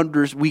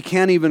we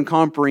can't even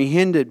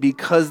comprehend it,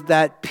 because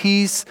that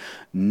peace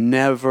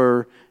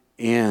never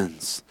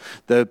ends.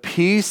 The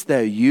peace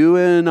that you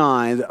and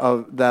I,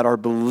 that are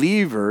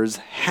believers,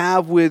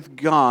 have with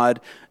God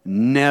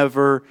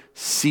never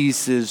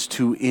ceases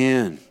to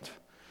end.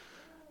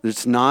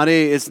 It's not,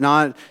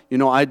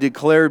 I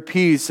declare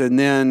peace and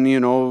then,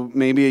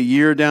 maybe a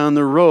year down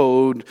the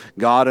road,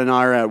 God and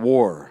I are at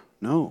war.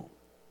 No.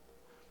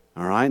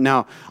 All right.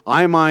 Now,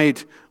 I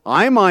might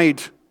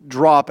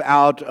drop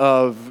out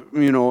of,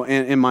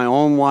 in my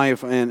own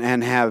life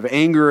and have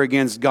anger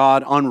against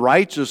God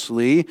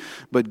unrighteously,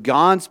 but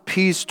God's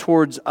peace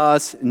towards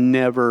us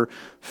never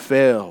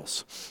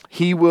fails.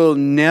 He will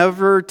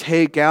never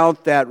take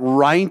out that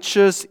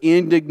righteous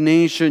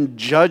indignation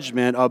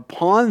judgment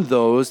upon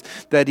those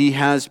that He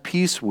has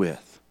peace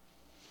with.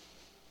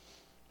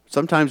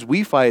 Sometimes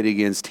we fight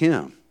against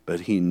Him,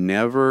 but He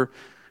never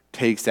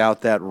takes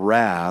out that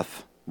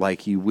wrath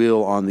like He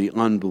will on the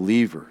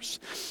unbelievers.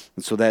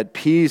 And so that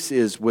peace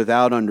is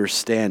without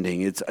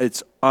understanding.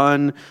 It's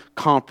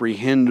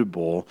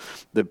uncomprehendable,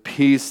 the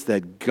peace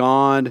that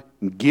God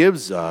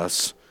gives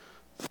us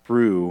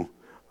through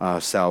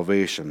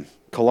salvation.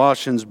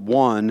 Colossians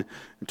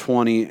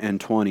 1:20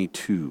 and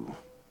 22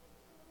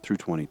 through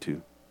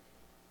 22.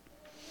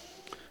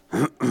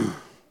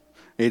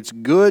 It's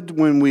good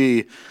when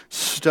we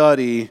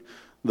study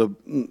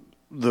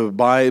the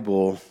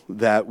Bible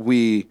that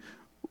we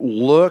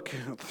look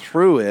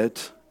through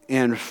it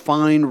and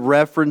find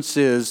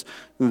references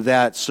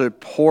that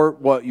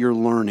support what you're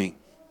learning.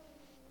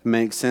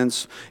 Makes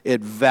sense?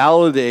 It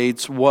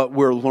validates what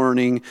we're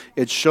learning.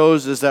 It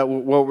shows us that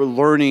what we're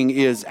learning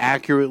is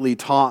accurately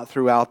taught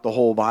throughout the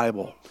whole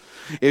Bible.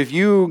 If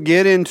you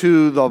get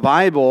into the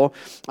Bible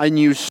and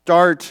you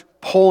start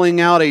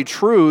pulling out a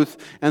truth,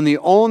 and the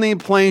only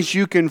place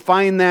you can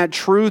find that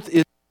truth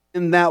is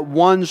in that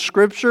one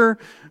scripture,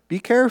 be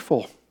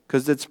careful,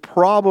 because it's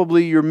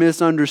probably you're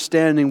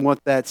misunderstanding what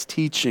that's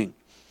teaching.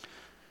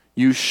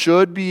 You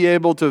should be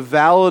able to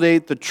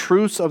validate the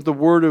truths of the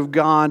Word of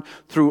God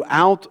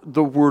throughout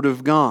the Word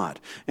of God.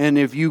 And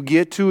if you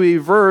get to a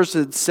verse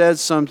that says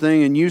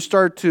something and you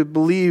start to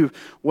believe,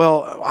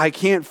 well, I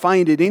can't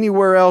find it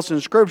anywhere else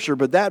in Scripture,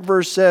 but that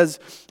verse says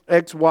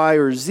X, Y,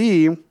 or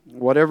Z,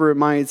 whatever it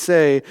might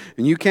say,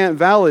 and you can't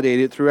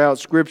validate it throughout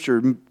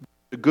Scripture,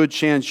 a good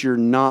chance you're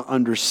not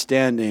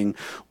understanding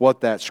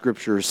what that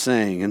Scripture is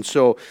saying. And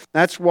so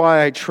that's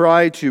why I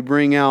try to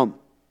bring out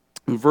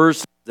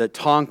verses that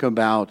talk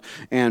about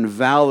and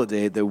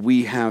validate that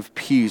we have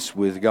peace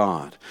with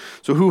God.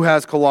 So who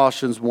has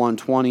Colossians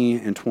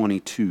 1:20 and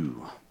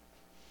 22?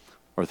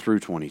 Or through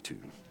 22?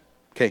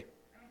 Okay.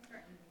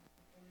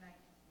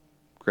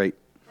 Great.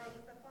 For it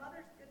was the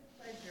Father's good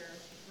pleasure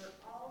for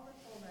all the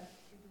fullness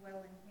to dwell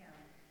in Him,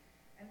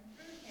 and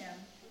through Him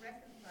to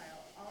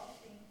reconcile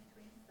all things to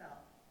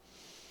Himself,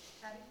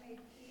 having made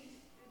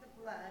peace through the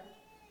blood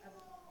of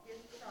His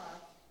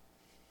cross.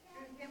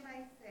 Through Him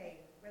I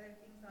say, whether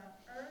things on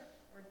earth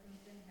or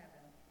things in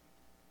heaven.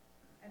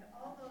 And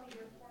although you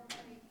were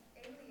formerly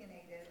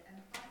alienated and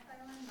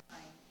hostile in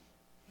mind,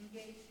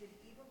 engaged in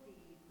evil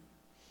deeds,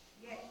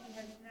 yet He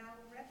has now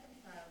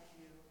reconciled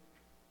you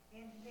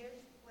in His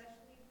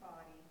fleshly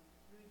body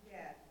through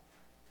death,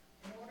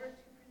 in order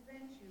to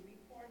present you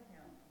before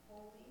Him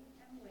holy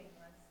and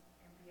blameless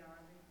and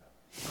beyond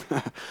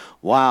reproach.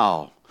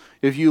 Wow.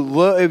 If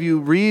you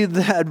read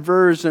that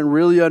verse and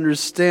really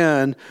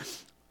understand,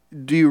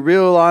 do you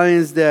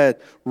realize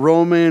that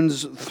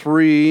Romans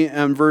 3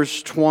 and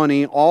verse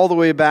 20, all the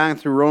way back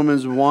through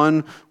Romans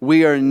 1,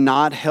 we are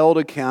not held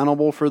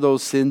accountable for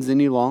those sins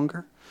any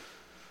longer?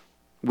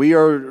 We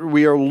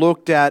are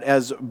looked at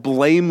as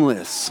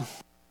blameless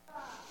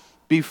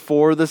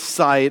before the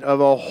sight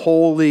of a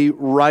holy,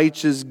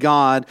 righteous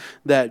God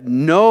that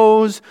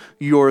knows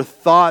your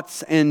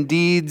thoughts and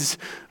deeds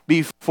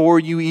before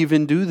you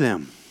even do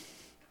them.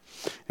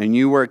 And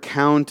you are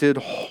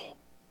counted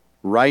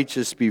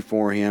righteous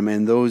before Him,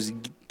 and those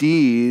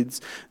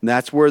deeds,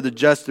 that's where the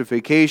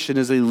justification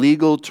is a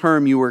legal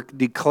term. You were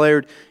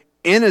declared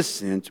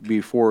innocent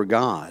before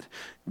God.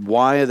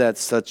 Why that's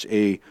such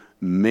a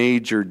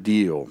major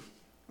deal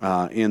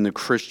in the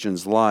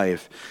Christian's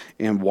life,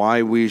 and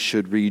why we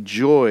should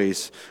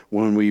rejoice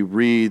when we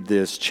read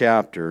this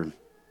chapter,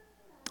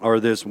 or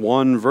this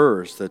one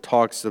verse that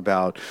talks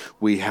about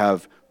we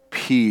have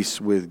peace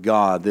with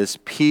God, this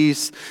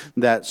peace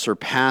that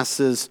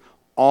surpasses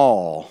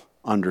all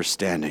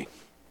understanding.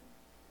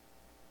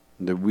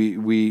 That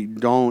we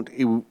don't,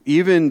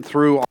 even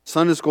through our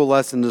Sunday school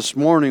lesson this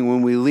morning,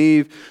 when we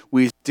leave,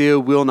 we still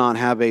will not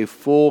have a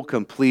full,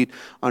 complete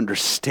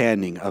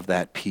understanding of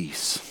that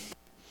peace.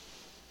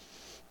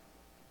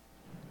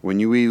 When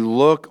we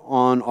look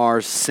on our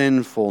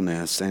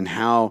sinfulness and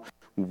how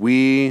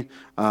we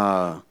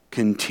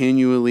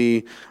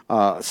continually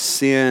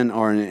sin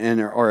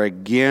or are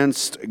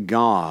against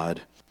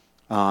God,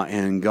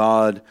 and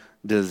God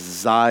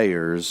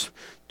desires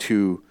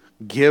to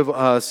give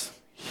us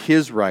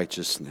His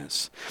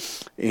righteousness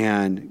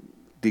and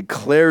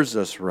declares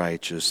us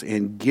righteous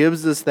and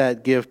gives us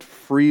that gift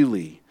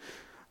freely,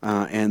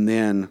 and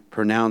then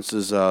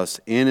pronounces us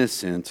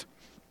innocent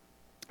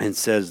and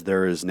says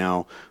there is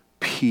now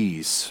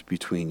peace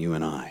between you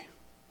and I.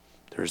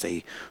 There's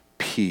a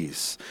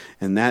peace.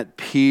 And that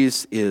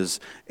peace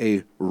is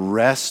a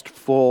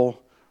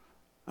restful,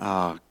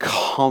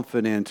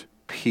 confident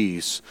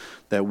peace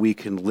that we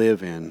can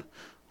live in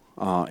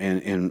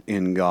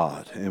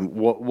God. And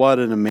what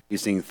an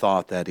amazing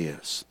thought that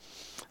is.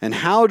 And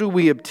how do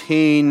we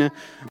obtain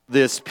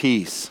this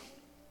peace?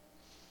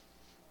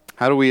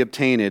 How do we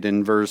obtain it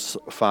in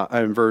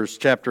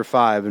chapter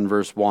 5 and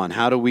verse 1?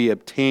 How do we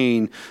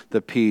obtain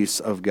the peace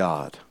of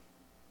God?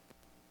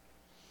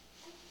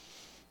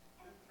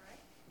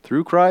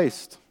 Through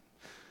Christ.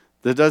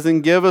 That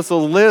doesn't give us a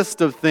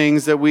list of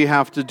things that we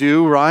have to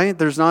do, right?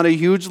 There's not a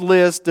huge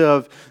list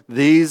of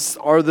these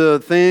are the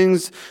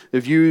things.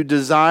 If you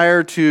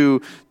desire to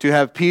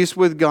have peace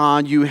with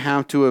God, you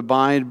have to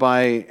abide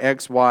by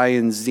X, Y,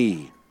 and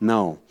Z.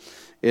 No.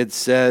 It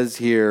says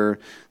here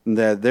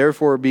that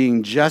therefore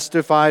being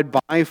justified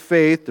by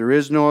faith, there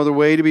is no other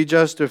way to be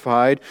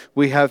justified.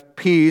 We have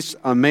peace,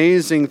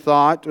 amazing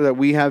thought that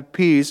we have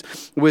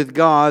peace with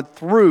God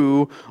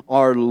through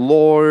our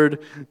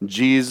Lord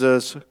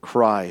Jesus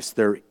Christ.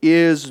 There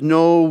is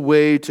no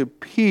way to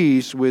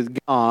peace with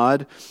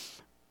God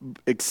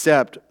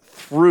except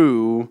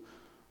through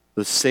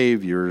the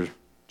Savior,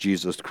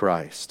 Jesus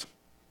Christ.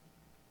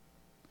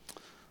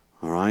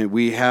 All right,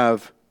 we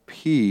have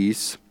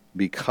peace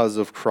because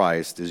of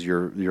Christ, as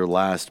your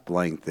last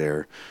blank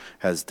there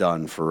has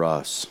done for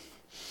us.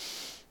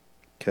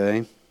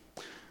 Okay?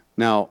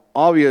 Now,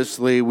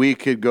 obviously, we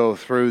could go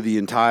through the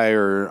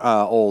entire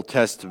Old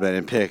Testament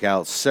and pick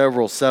out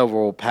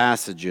several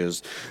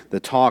passages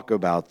that talk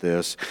about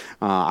this.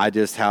 I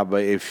just have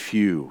a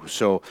few.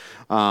 So,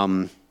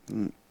 I'm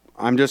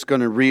just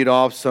going to read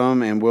off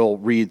some, and we'll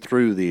read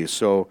through these.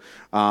 So,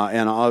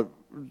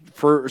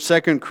 for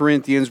 2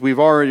 Corinthians, we've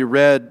already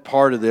read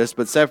part of this,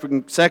 but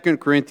 2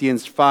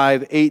 Corinthians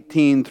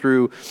 5:18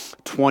 through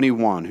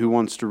 21. Who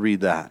wants to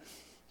read that?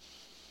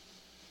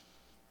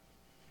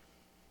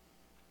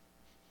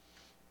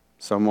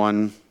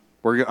 Someone?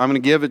 I'm going to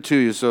give it to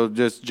you, so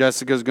just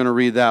Jessica's going to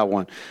read that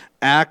one.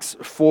 Acts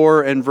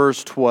 4 and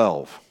verse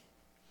 12.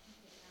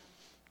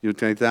 You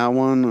take that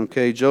one?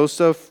 Okay,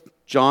 Joseph,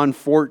 John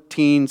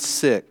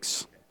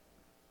 14:6.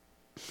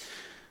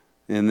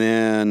 And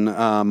then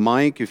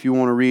Mike, if you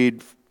want to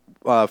read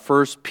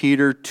 1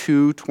 Peter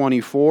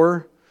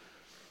 2:24.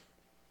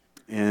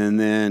 And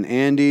then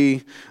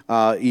Andy,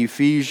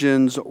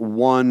 Ephesians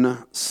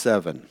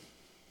 1:7.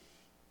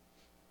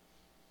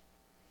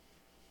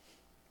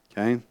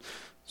 Okay?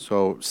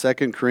 So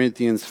 2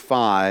 Corinthians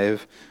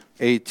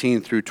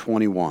 5:18 through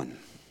 21.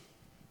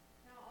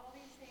 Now all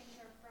these things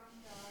are from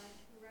God,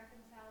 who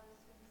reconciled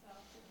us to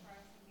himself through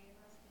Christ and gave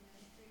us the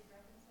ministry of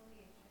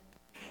reconciliation.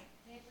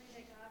 Namely,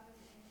 that God was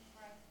in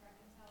Christ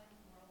reconciling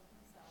the world to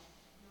himself,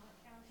 not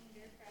counting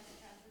their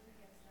trespasses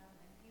against them,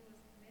 and he has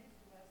committed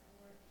to us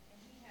the word of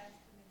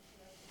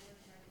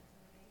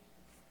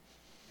reconciliation.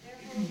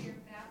 Therefore we are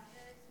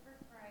ambassadors for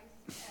Christ,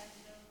 as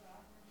though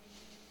God were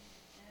making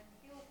an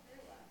appeal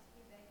through us.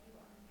 We beg you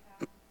on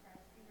behalf of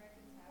Christ, be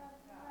reconciled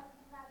to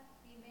God.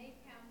 He may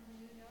count who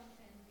knew no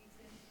sin be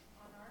sin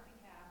on our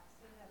behalf,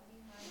 so that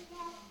we might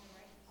become the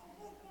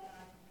righteousness of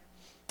God in him.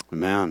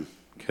 Amen.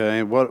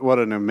 Okay, what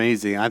an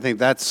amazing. I think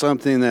that's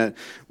something that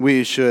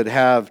we should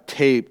have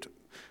taped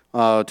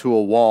to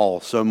a wall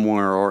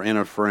somewhere or in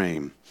a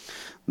frame,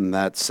 in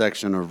that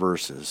section of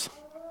verses.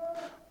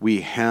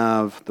 We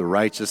have the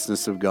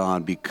righteousness of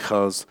God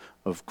because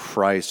of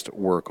Christ's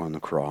work on the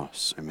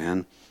cross.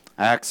 Amen.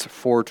 Acts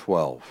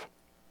 4:12.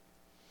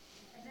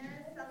 And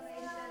there is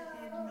salvation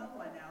in no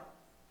one else,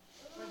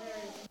 for there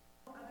is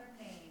no other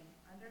name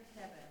under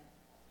heaven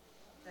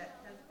that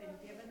has been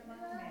given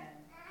among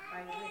men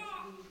by which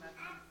we must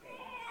be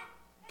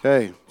saved.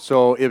 Okay,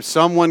 so if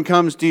someone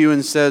comes to you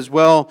and says,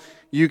 well,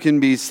 you can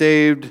be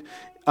saved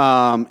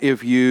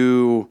if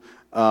you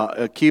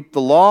keep the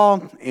law,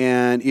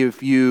 and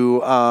if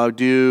you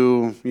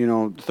do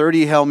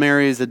 30 Hail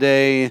Marys a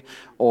day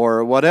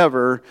or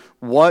whatever,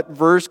 what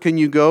verse can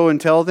you go and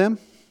tell them?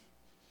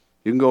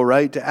 You can go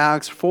right to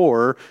Acts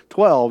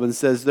 4:12 and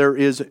says there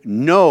is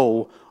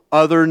no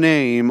other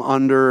name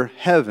under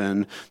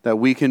heaven that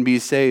we can be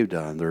saved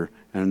under,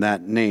 and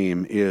that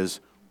name is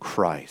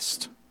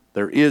Christ.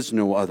 There is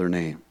no other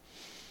name.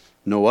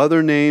 No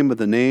other name but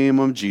the name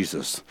of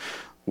Jesus.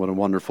 What a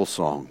wonderful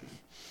song.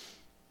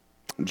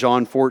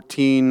 John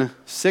 14:6.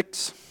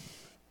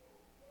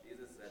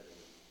 Jesus said to him,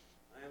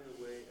 I am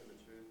the way and the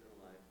truth and the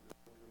life.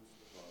 No one comes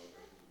to the Father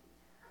but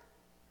through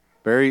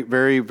me. Very,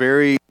 very,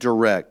 very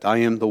direct. I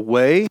am the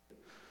way,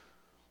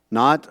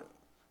 not,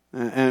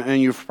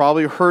 and you've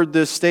probably heard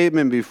this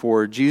statement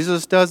before.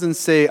 Jesus doesn't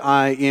say,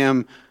 I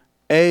am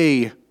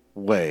a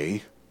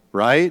way,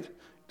 right?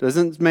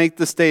 Doesn't make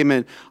the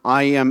statement,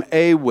 I am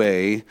a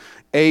way,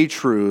 a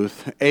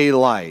truth, a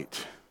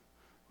light.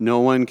 No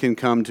one can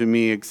come to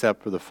me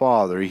except for the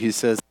Father. He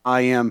says,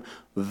 I am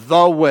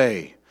the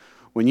way.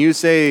 When you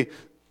say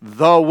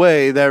the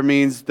way, that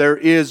means there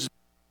is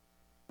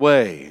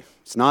way.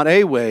 It's not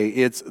a way,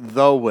 it's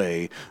the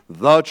way,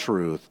 the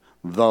truth,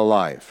 the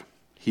life.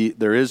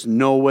 There is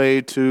no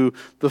way to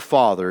the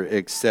Father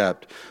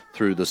except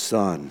through the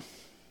Son.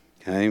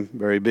 Okay,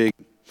 very big.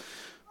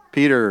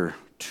 Peter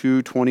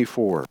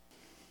 2:24.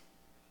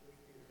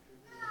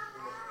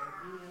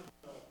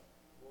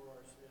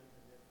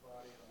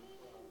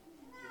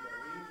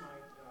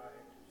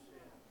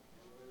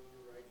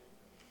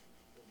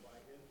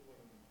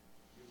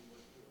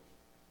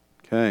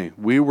 Okay,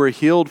 we were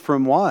healed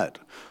from what?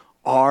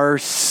 Our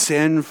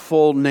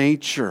sinful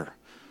nature.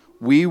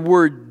 We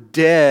were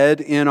dead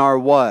in our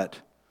what?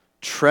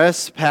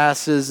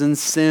 Trespasses and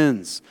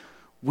sins.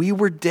 We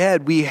were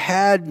dead. We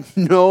had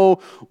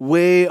no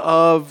way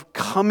of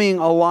coming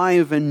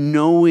alive and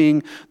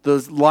knowing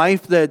the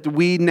life that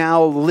we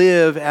now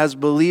live as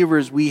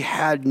believers. We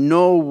had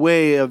no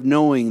way of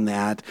knowing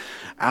that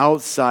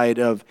outside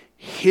of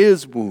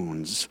His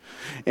wounds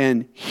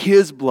and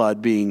His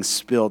blood being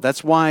spilled.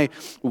 That's why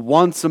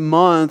once a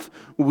month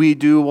we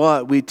do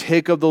what? We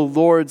take of the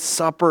Lord's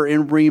Supper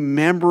in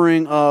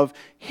remembering of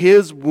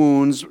His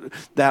wounds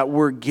that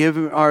were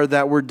given, or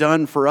that were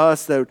done for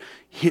us, that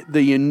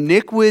the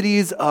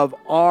iniquities of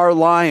our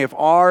life,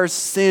 our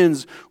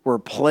sins were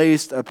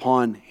placed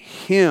upon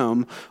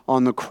Him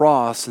on the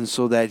cross, and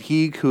so that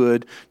He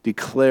could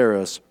declare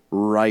us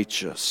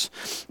righteous,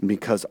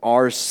 because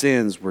our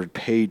sins were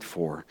paid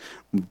for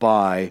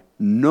by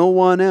no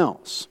one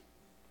else.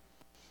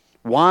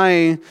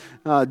 Why,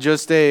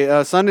 just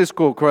a Sunday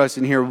school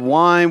question here,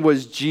 why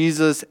was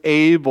Jesus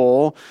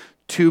able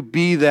to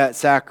be that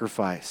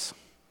sacrifice?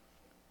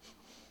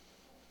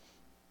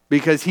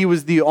 Because He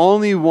was the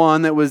only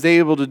one that was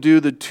able to do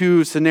the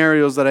two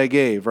scenarios that I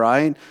gave,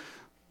 right?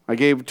 I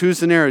gave two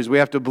scenarios. We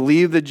have to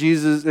believe in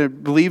Jesus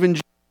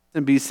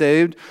and be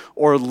saved,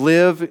 or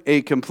live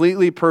a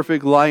completely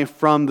perfect life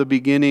from the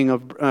beginning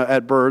of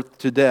at birth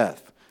to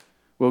death.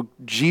 Well,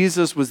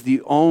 Jesus was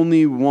the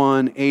only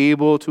one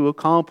able to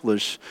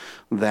accomplish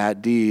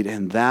that deed,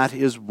 and that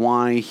is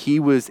why He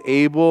was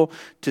able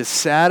to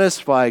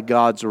satisfy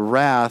God's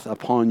wrath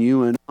upon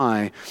you and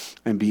I,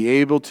 and be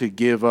able to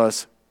give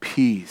us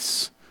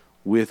peace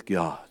with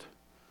God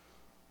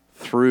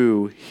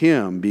through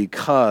Him,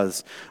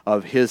 because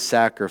of His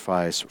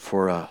sacrifice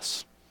for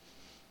us.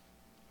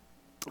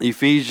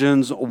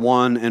 Ephesians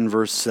 1 and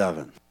verse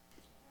 7.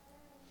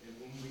 In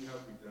whom we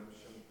have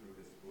redemption through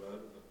His blood,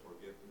 the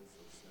forgiveness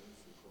of sins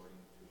according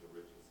to the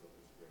riches of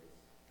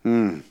His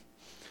grace.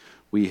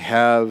 We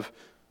have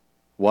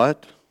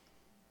what?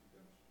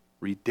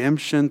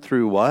 Redemption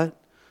through what?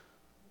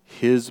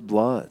 His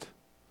blood.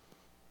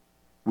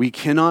 We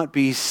cannot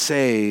be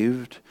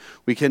saved.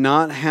 We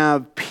cannot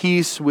have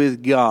peace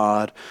with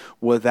God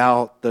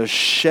without the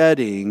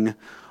shedding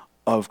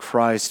of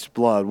Christ's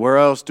blood. What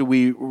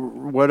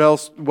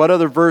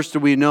other verse do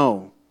we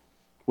know?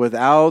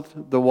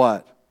 Without the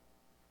what?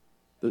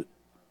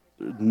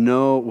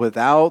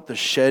 Without the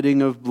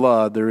shedding of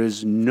blood, there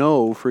is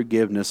no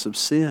forgiveness of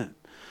sin.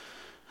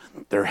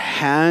 There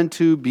had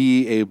to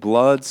be a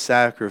blood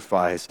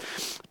sacrifice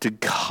to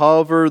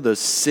cover the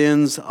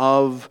sins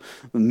of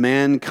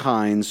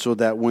mankind, so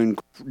that when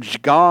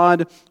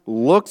God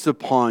looks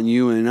upon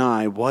you and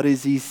I, what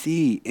does He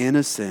see?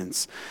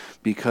 Innocence,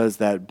 because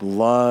that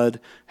blood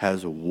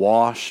has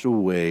washed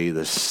away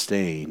the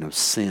stain of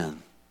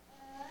sin.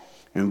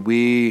 And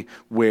we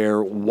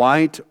wear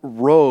white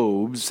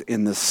robes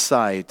in the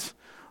sight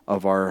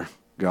of our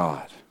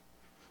God.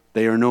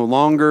 They are no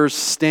longer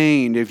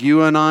stained. If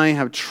you and I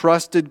have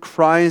trusted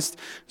Christ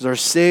as our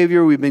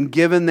Savior, we've been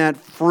given that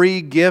free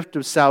gift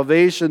of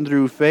salvation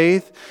through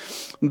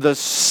faith. The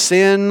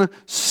sin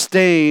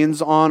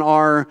stains on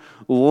our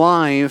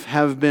life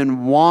have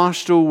been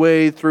washed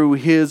away through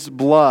His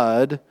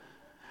blood,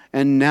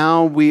 and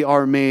now we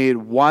are made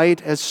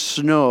white as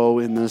snow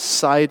in the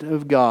sight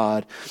of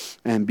God.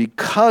 And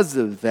because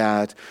of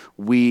that,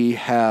 we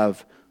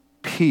have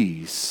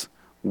peace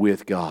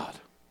with God.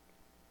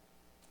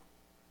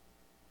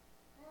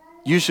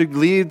 You should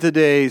leave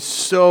today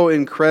so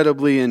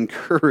incredibly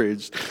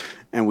encouraged.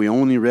 And we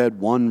only read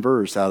one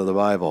verse out of the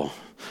Bible.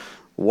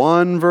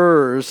 One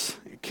verse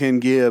can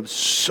give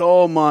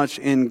so much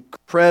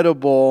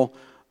incredible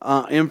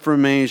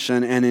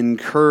information and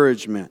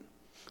encouragement.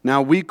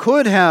 Now, we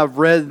could have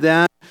read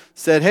that,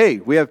 said, hey,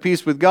 we have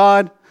peace with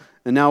God,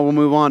 and now we'll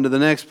move on to the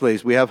next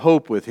place. We have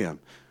hope with Him.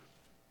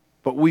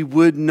 But we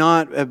would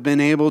not have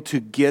been able to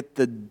get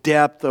the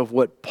depth of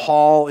what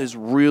Paul is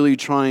really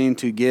trying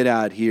to get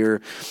at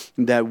here,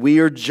 that we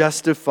are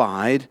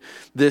justified.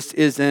 This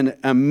is an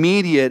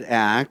immediate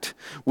act.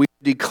 We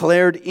are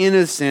declared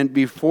innocent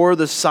before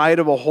the sight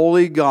of a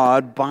holy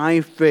God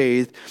by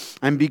faith.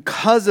 And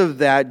because of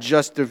that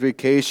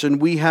justification,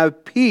 we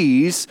have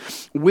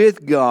peace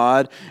with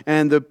God.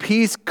 And the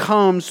peace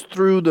comes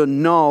through the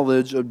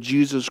knowledge of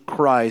Jesus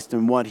Christ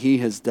and what He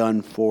has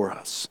done for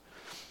us.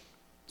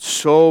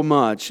 So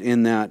much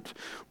in that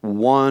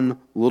one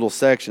little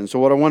section. So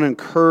what I want to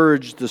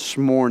encourage this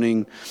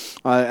morning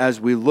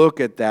as we look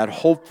at that,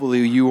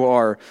 hopefully you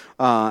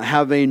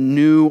have a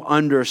new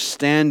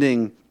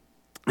understanding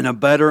and a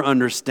better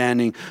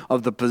understanding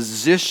of the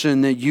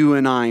position that you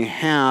and I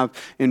have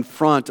in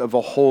front of a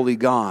holy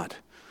God.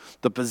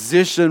 The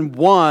position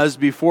was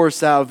before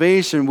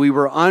salvation, we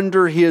were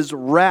under His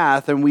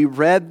wrath, and we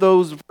read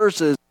those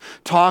verses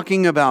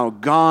talking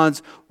about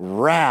God's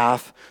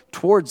wrath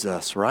towards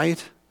us,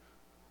 right?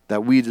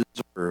 That we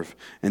deserve.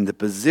 And the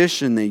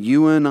position that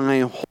you and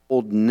I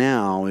hold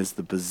now is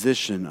the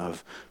position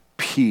of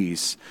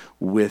peace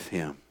with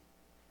Him.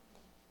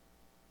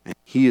 And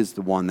He is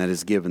the one that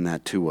has given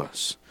that to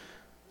us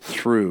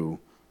through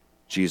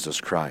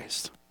Jesus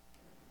Christ.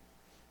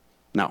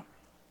 Now,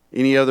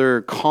 any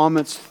other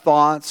comments,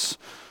 thoughts,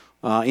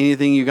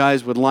 anything you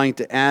guys would like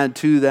to add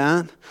to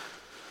that?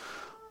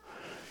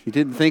 You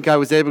didn't think I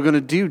was able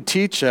to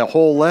teach a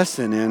whole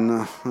lesson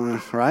in,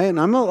 right? And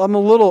I'm a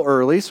little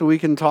early, so we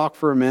can talk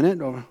for a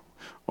minute,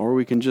 or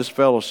we can just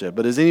fellowship.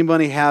 But does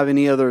anybody have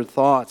any other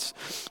thoughts?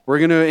 We're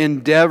going to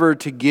endeavor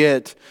to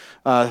get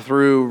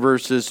through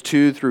verses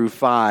 2 through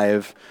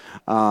 5,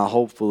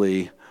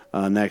 hopefully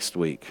next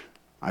week.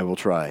 I will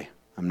try.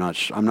 I'm not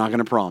going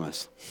to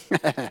promise.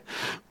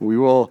 We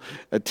will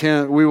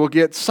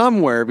get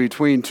somewhere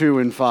between 2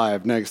 and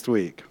 5 next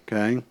week.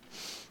 Okay,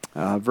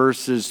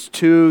 verses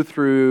 2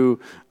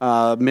 through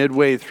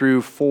midway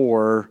through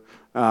 4,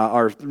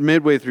 or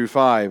midway through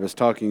 5 is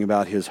talking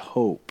about His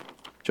hope.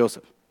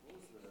 Joseph.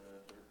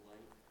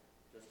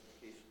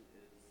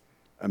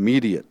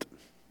 Immediate,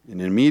 an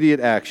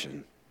immediate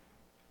action.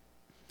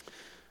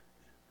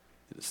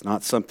 It's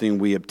not something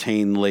we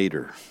obtain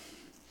later.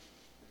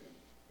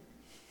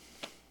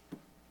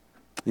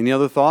 Any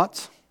other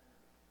thoughts?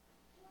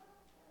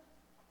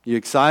 You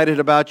excited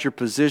about your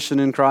position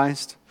in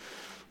Christ?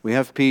 We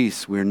have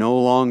peace. We're no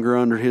longer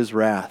under His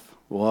wrath.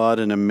 What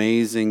an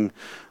amazing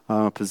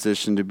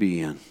position to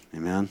be in.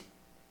 Amen.